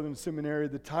over at Southern Seminary.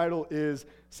 The title is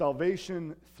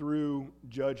Salvation Through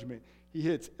Judgment. He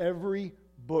hits every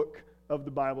book of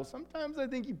the Bible. Sometimes I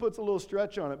think he puts a little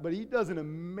stretch on it, but he does an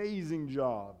amazing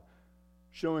job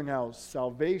showing how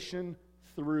salvation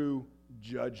through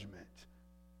judgment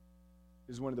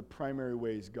is one of the primary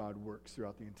ways God works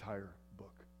throughout the entire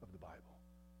book of the Bible.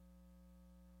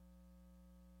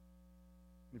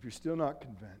 And if you're still not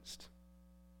convinced,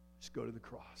 just go to the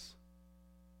cross.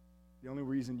 The only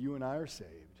reason you and I are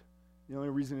saved, the only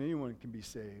reason anyone can be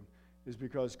saved, is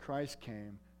because Christ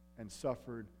came and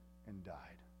suffered and died.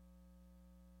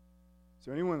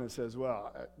 So anyone that says,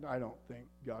 well, I don't think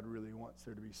God really wants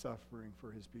there to be suffering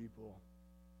for his people,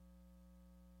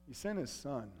 he sent his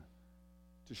son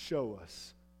to show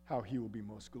us how he will be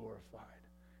most glorified.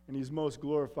 And he's most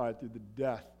glorified through the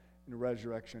death and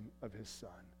resurrection of his son.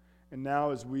 And now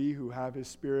as we who have his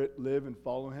Spirit live and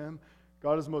follow him,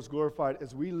 God is most glorified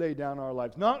as we lay down our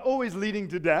lives. Not always leading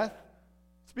to death.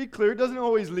 Let's be clear, it doesn't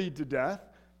always lead to death,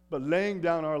 but laying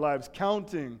down our lives,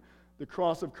 counting the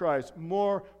cross of Christ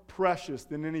more precious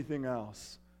than anything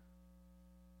else.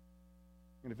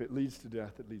 And if it leads to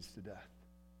death, it leads to death.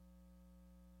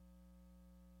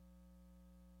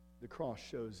 The cross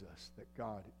shows us that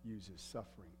God uses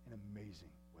suffering in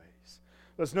amazing ways.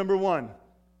 That's number one.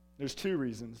 There's two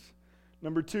reasons.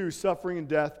 Number 2, suffering and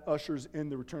death ushers in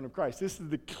the return of Christ. This is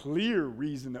the clear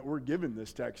reason that we're given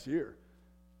this text here.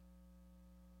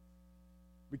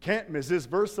 We can't miss this.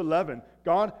 Verse 11,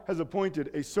 God has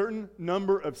appointed a certain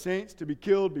number of saints to be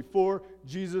killed before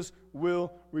Jesus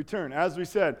will return. As we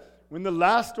said, when the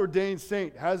last ordained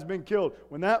saint has been killed,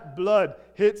 when that blood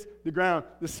hits the ground,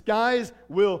 the skies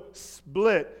will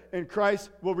split and Christ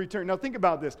will return. Now think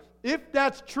about this. If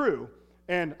that's true,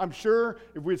 and I'm sure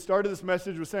if we had started this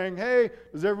message with saying, hey,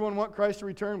 does everyone want Christ to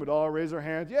return? We'd all raise our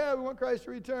hands. Yeah, we want Christ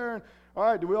to return. All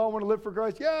right, do we all want to live for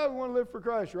Christ? Yeah, we want to live for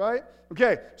Christ, right?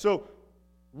 Okay, so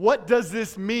what does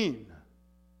this mean?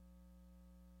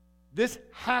 This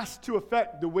has to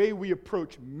affect the way we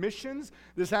approach missions.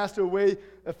 This has to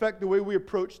affect the way we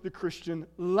approach the Christian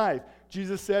life.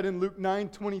 Jesus said in Luke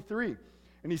 9:23,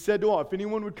 and he said to all, if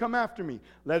anyone would come after me,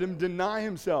 let him deny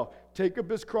himself, take up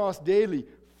his cross daily,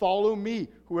 follow me.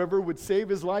 Whoever would save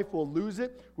his life will lose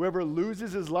it. Whoever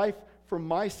loses his life for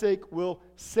my sake will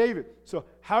save it. So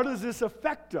how does this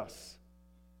affect us?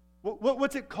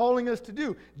 What's it calling us to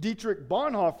do? Dietrich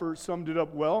Bonhoeffer summed it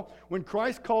up well. When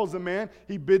Christ calls a man,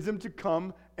 he bids him to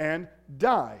come and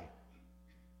die.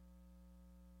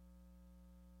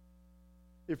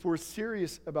 If we're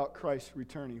serious about Christ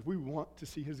returning, if we want to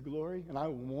see his glory, and I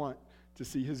want to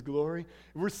see his glory,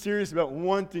 if we're serious about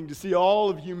wanting to see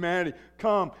all of humanity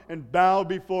come and bow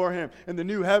before him, and the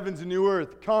new heavens and new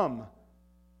earth come,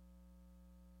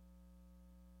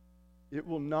 it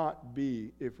will not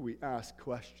be if we ask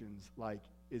questions like,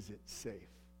 is it safe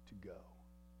to go?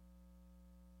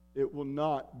 It will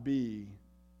not be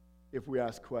if we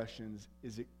ask questions,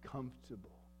 is it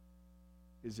comfortable?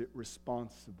 Is it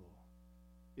responsible?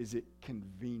 Is it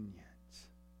convenient?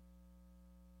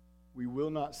 We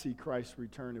will not see Christ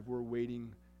return if we're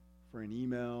waiting for an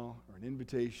email or an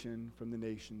invitation from the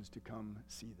nations to come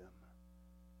see them.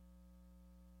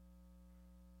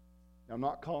 Now, I'm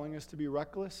not calling us to be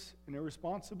reckless and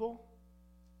irresponsible.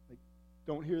 Like,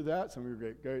 don't hear that. Some of you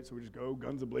are great, so we just go,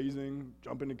 guns a-blazing,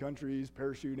 jump into countries,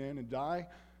 parachute in, and die.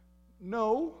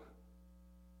 No.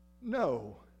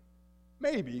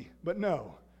 Maybe, but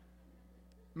no.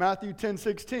 Matthew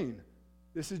 10:16.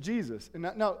 This is Jesus. And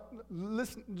now,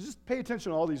 listen, just pay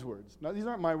attention to all these words. Now, these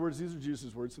aren't my words. These are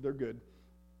Jesus' words, so they're good.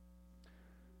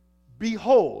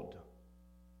 Behold,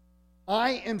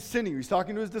 I am sending you. He's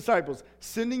talking to his disciples,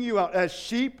 sending you out as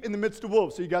sheep in the midst of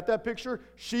wolves. So you got that picture?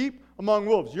 Sheep among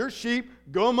wolves. Your sheep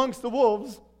go amongst the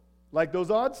wolves. Like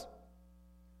those odds?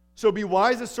 So be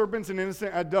wise as serpents and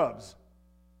innocent as doves.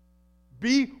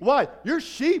 Be wise. You're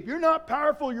sheep. You're not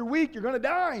powerful. You're weak. You're going to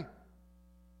die.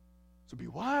 So be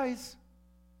wise.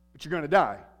 But you're going to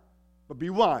die. But be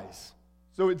wise.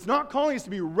 So it's not calling us to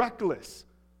be reckless.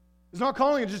 It's not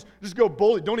calling us just go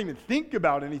boldly. Don't even think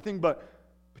about anything. But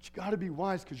you got to be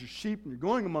wise because you're sheep and you're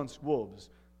going amongst wolves.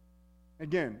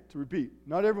 Again, to repeat,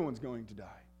 not everyone's going to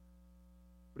die.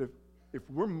 But if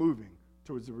we're moving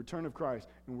towards the return of Christ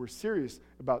and we're serious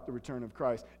about the return of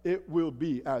Christ, it will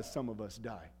be as some of us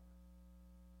die.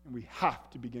 And we have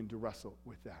to begin to wrestle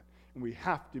with that. And we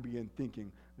have to begin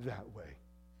thinking that way.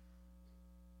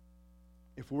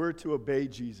 If we're to obey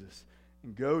Jesus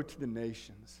and go to the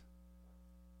nations,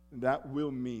 that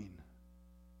will mean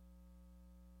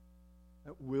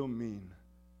that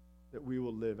we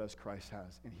will live as Christ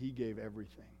has. And he gave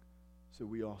everything, so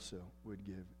we also would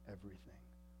give everything.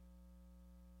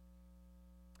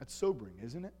 That's sobering,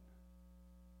 isn't it?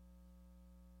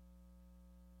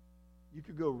 You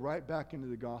could go right back into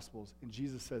the Gospels, and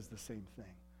Jesus says the same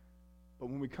thing. But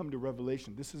when we come to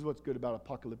Revelation, this is what's good about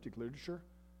apocalyptic literature.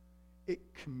 It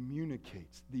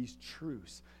communicates these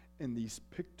truths in these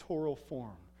pictorial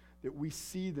form that we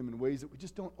see them in ways that we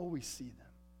just don't always see them.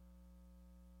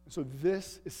 And so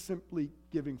this is simply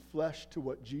giving flesh to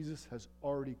what Jesus has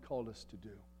already called us to do.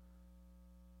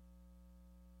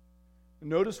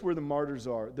 Notice where the martyrs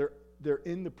are. They're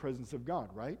in the presence of God,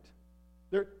 right?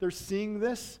 They're seeing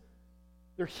this.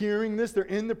 They're hearing this. They're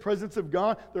in the presence of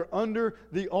God. They're under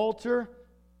the altar.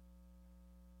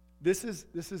 This is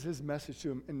his message to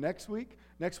them. And next week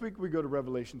we go to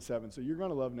Revelation 7. So you're going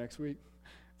to love next week.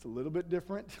 It's a little bit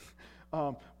different.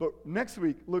 But next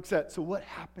week looks at, so what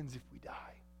happens if we die?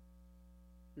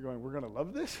 You're going, we're going to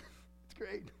love this? It's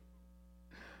great.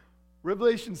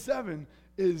 Revelation 7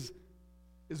 is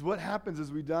what happens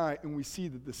as we die, and we see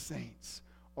that the saints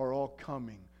are all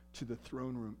coming to the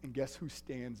throne room. And guess who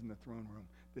stands in the throne room?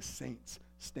 The saints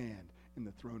stand in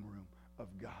the throne room of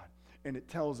God. And it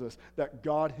tells us that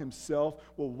God himself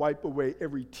will wipe away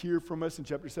every tear from us in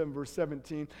chapter 7, verse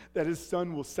 17, that his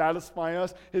Son will satisfy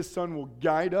us, his Son will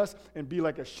guide us and be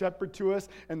like a shepherd to us,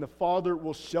 and the Father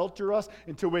will shelter us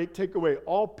until we take away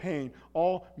all pain,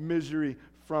 all misery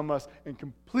from us, and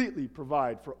completely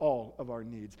provide for all of our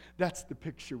needs. That's the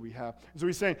picture we have. So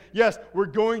he's saying, yes, we're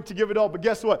going to give it all, but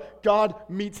guess what? God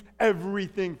meets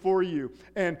everything for you.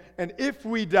 And if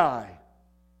we die,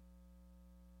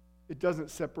 it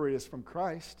doesn't separate us from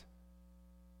Christ.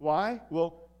 Why?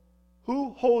 Well,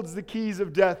 who holds the keys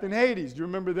of death and Hades? Do you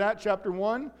remember that, chapter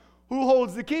 1? Who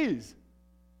holds the keys?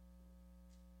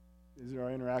 This is our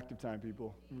interactive time,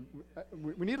 people.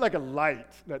 We need like a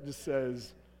light that just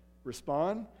says,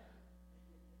 respond.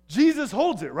 Jesus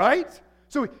holds it, right?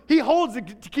 So he holds the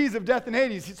keys of death and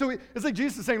Hades. So it's like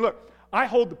Jesus is saying, look, I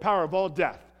hold the power of all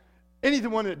death.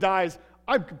 Anyone that dies,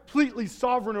 I'm completely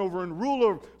sovereign over and rule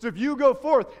over. So if you go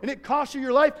forth and it costs you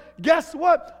your life, guess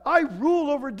what? I rule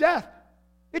over death.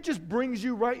 It just brings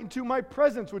you right into my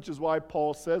presence, which is why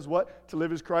Paul says what? To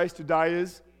live is Christ, to die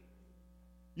is.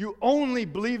 You only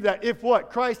believe that if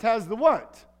what? Christ has the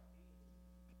what?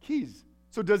 Keys.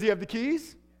 So does he have the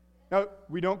keys? Now,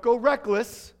 we don't go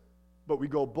reckless, but we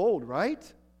go bold, right?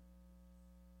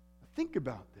 Think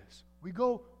about this. We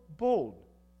go bold.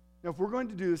 Now, if we're going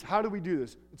to do this, how do we do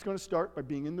this? It's going to start by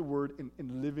being in the Word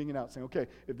and living it out, saying, okay,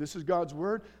 if this is God's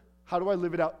Word, how do I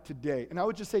live it out today? And I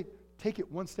would just say, take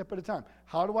it one step at a time.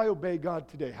 How do I obey God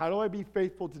today? How do I be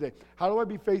faithful today? How do I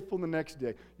be faithful the next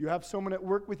day? You have someone at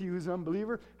work with you who's an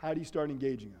unbeliever, how do you start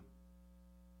engaging them?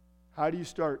 How do you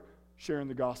start sharing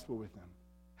the gospel with them?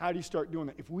 How do you start doing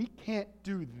that? If we can't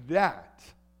do that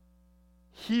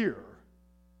here,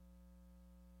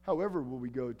 however will we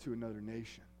go to another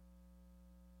nation?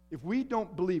 If we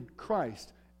don't believe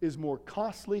Christ is more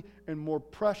costly and more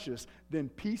precious than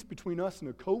peace between us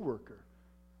and a coworker,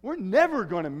 we're never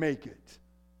going to make it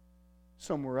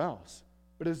somewhere else.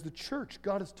 But as the church,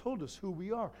 God has told us who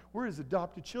we are. We're his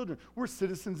adopted children. We're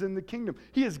citizens in the kingdom.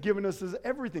 He has given us his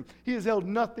everything. He has held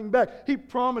nothing back. He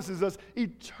promises us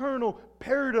eternal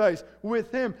paradise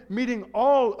with him, meeting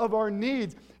all of our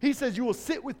needs. He says, you will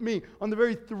sit with me on the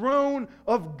very throne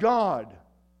of God.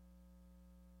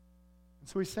 And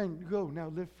so he's saying, go, now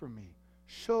live for me.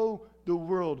 Show the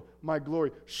world my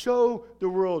glory. Show the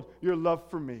world your love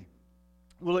for me.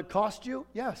 Will it cost you?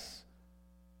 Yes.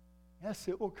 Yes,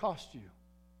 it will cost you.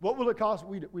 What will it cost?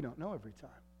 We don't know every time.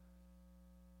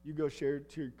 You go share it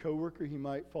to your coworker, he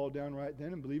might fall down right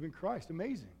then and believe in Christ.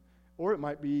 Amazing. Or it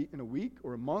might be in a week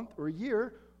or a month or a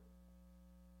year,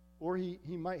 or he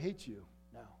might hate you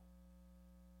now.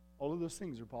 All of those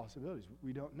things are possibilities.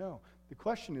 We don't know. The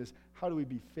question is, how do we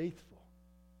be faithful?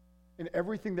 In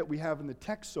everything that we have in the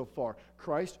text so far,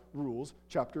 Christ rules,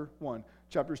 chapter 1.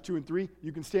 Chapters 2 and 3,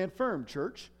 you can stand firm,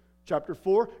 church. Chapter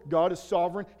 4, God is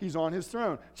sovereign. He's on his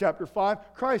throne. Chapter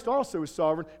 5, Christ also is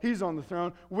sovereign. He's on the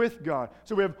throne with God.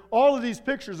 So we have all of these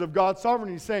pictures of God's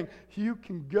sovereignty saying, you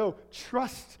can go.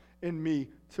 Trust in me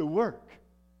to work.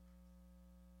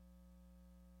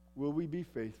 Will we be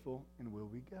faithful and will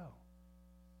we go?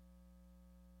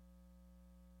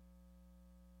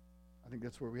 I think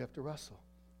that's where we have to wrestle.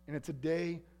 And it's a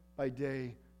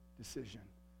day-by-day decision.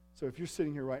 So if you're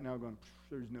sitting here right now going,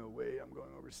 there's no way I'm going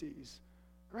overseas.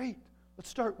 Great. Let's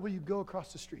start where you go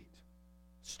across the street.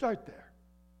 Start there.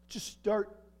 Just start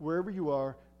wherever you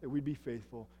are, that we be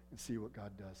faithful and see what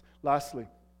God does. Lastly,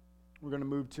 we're going to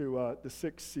move to the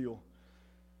sixth seal.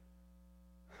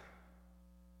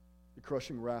 The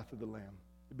crushing wrath of the Lamb.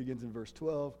 It begins in verse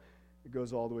 12. It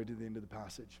goes all the way to the end of the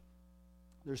passage.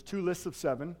 There's two lists of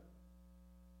 7.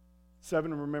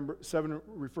 7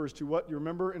 refers to what? You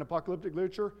remember in apocalyptic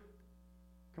literature?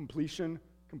 Completion,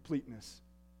 completeness.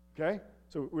 Okay?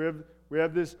 So we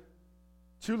have this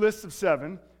 2 lists of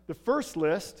 7. The first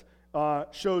list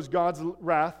shows God's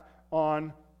wrath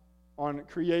on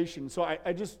creation. So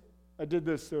I did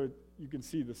this so you can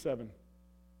see the 7.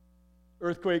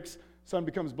 Earthquakes, sun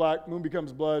becomes black, moon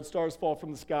becomes blood, stars fall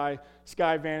from the sky,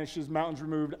 sky vanishes, mountains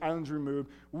removed, islands removed.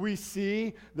 We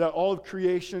see that all of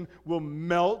creation will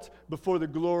melt before the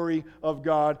glory of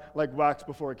God like wax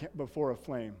before a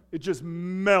flame. It just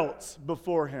melts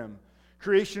before him.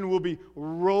 Creation will be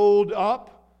rolled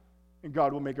up, and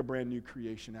God will make a brand new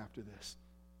creation after this.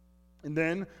 And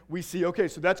then we see, okay,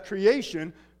 so that's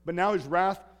creation, but now his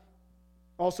wrath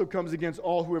also comes against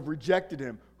all who have rejected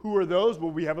him. Who are those?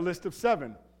 Well, we have a list of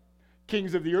 7.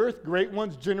 Kings of the earth, great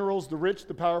ones, generals, the rich,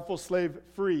 the powerful, slave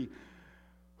free.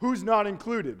 Who's not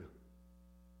included?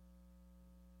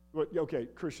 Well, okay,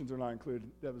 Christians are not included.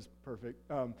 That was perfect.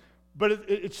 But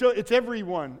it's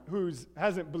everyone who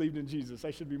hasn't believed in Jesus.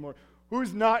 I should be more.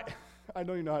 Who's not I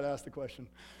don't even know how to ask the question.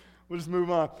 We'll just move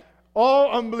on.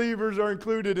 All unbelievers are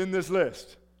included in this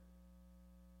list.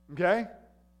 Okay?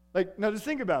 Like, now just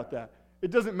think about that. It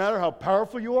doesn't matter how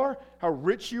powerful you are, how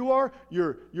rich you are,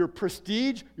 your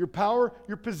prestige, your power,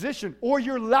 your position, or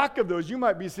your lack of those. You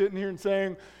might be sitting here and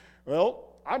saying,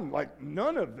 well, I'm like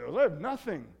none of those. I have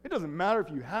nothing. It doesn't matter if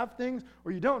you have things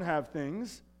or you don't have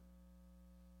things.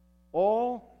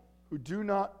 All who do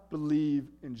not believe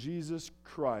in Jesus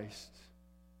Christ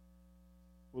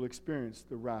will experience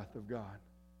the wrath of God.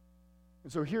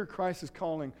 And so here Christ is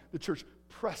calling the church,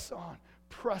 press on.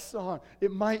 Press on.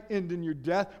 It might end in your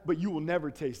death, but you will never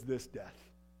taste this death.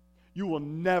 You will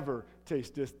never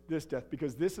taste this death,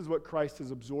 because this is what Christ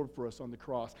has absorbed for us on the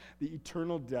cross. The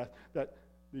eternal death, the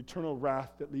eternal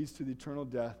wrath that leads to the eternal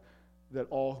death that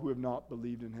all who have not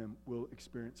believed in him will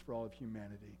experience for all of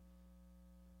humanity,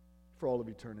 for all of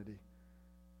eternity.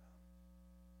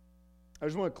 I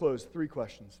just want to close 3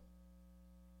 questions.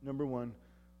 Number 1,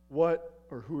 what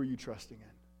or who are you trusting in?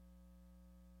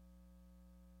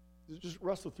 Just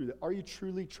wrestle through that. Are you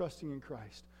truly trusting in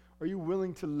Christ? Are you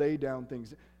willing to lay down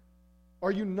things?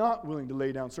 Are you not willing to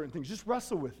lay down certain things? Just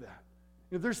wrestle with that.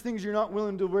 If there's things you're not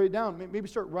willing to lay down, maybe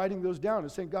start writing those down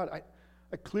and saying, God,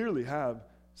 I clearly have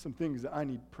some things that I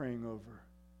need praying over.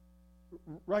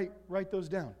 Write those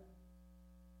down.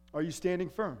 Are you standing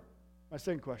firm? My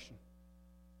second question.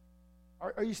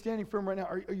 Are you standing firm right now?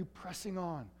 Are you pressing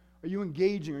on? Are you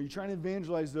engaging? Are you trying to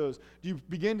evangelize those? Do you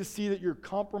begin to see that you're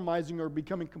compromising or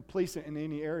becoming complacent in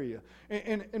any area?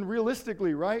 And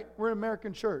realistically, right? We're an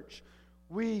American church.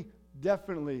 We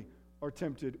definitely are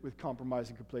tempted with compromise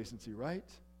and complacency, right?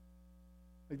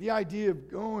 Like the idea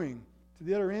of going to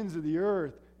the other ends of the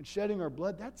earth and shedding our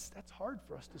blood, that's hard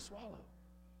for us to swallow.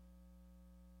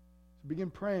 So begin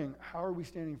praying, how are we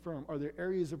standing firm? Are there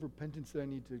areas of repentance that I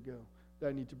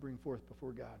need to bring forth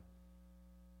before God?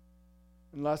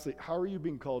 And lastly, how are you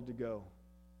being called to go?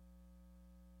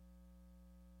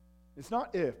 It's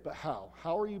not if, but how.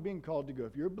 How are you being called to go?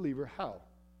 If you're a believer, how?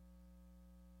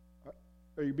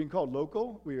 Are you being called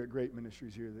local? We got great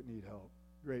ministries here that need help.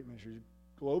 Great ministries.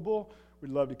 Global,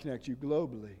 we'd love to connect you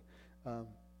globally.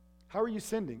 How are you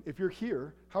sending? If you're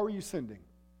here, how are you sending?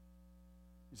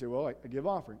 You say, well, I give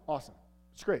offering. Awesome.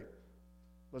 It's great.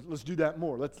 Let's do that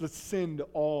more. Let's send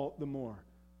all the more.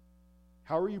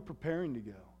 How are you preparing to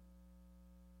go?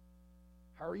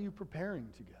 How are you preparing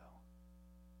to go?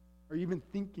 Are you even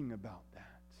thinking about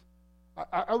that?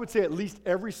 I would say at least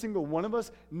every single one of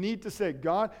us need to say,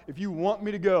 God, if you want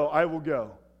me to go, I will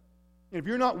go. And if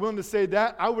you're not willing to say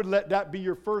that, I would let that be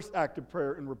your first act of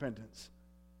prayer and repentance.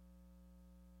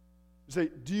 Say,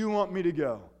 do you want me to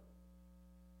go?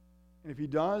 And if he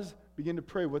does, begin to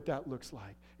pray what that looks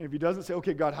like. And if he doesn't, say,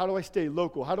 okay, God, how do I stay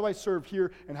local? How do I serve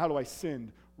here? And how do I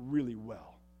send really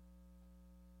well?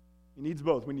 He needs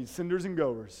both. We need senders and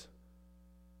goers.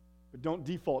 But don't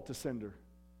default to sender.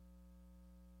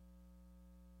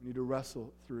 We need to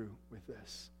wrestle through with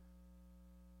this.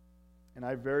 And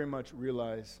I very much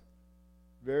realize,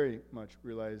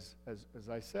 as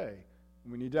I say,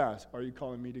 we need to ask, are you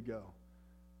calling me to go?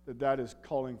 That is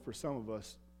calling for some of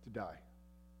us to die.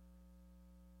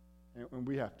 And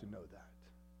we have to know that.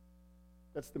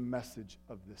 That's the message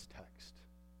of this text.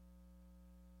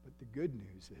 But the good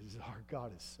news is our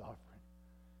God is sovereign.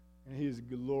 And he is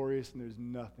glorious, and there's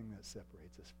nothing that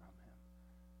separates us from him.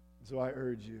 And so I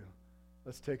urge you,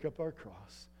 let's take up our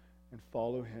cross and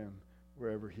follow him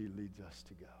wherever he leads us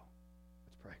to go.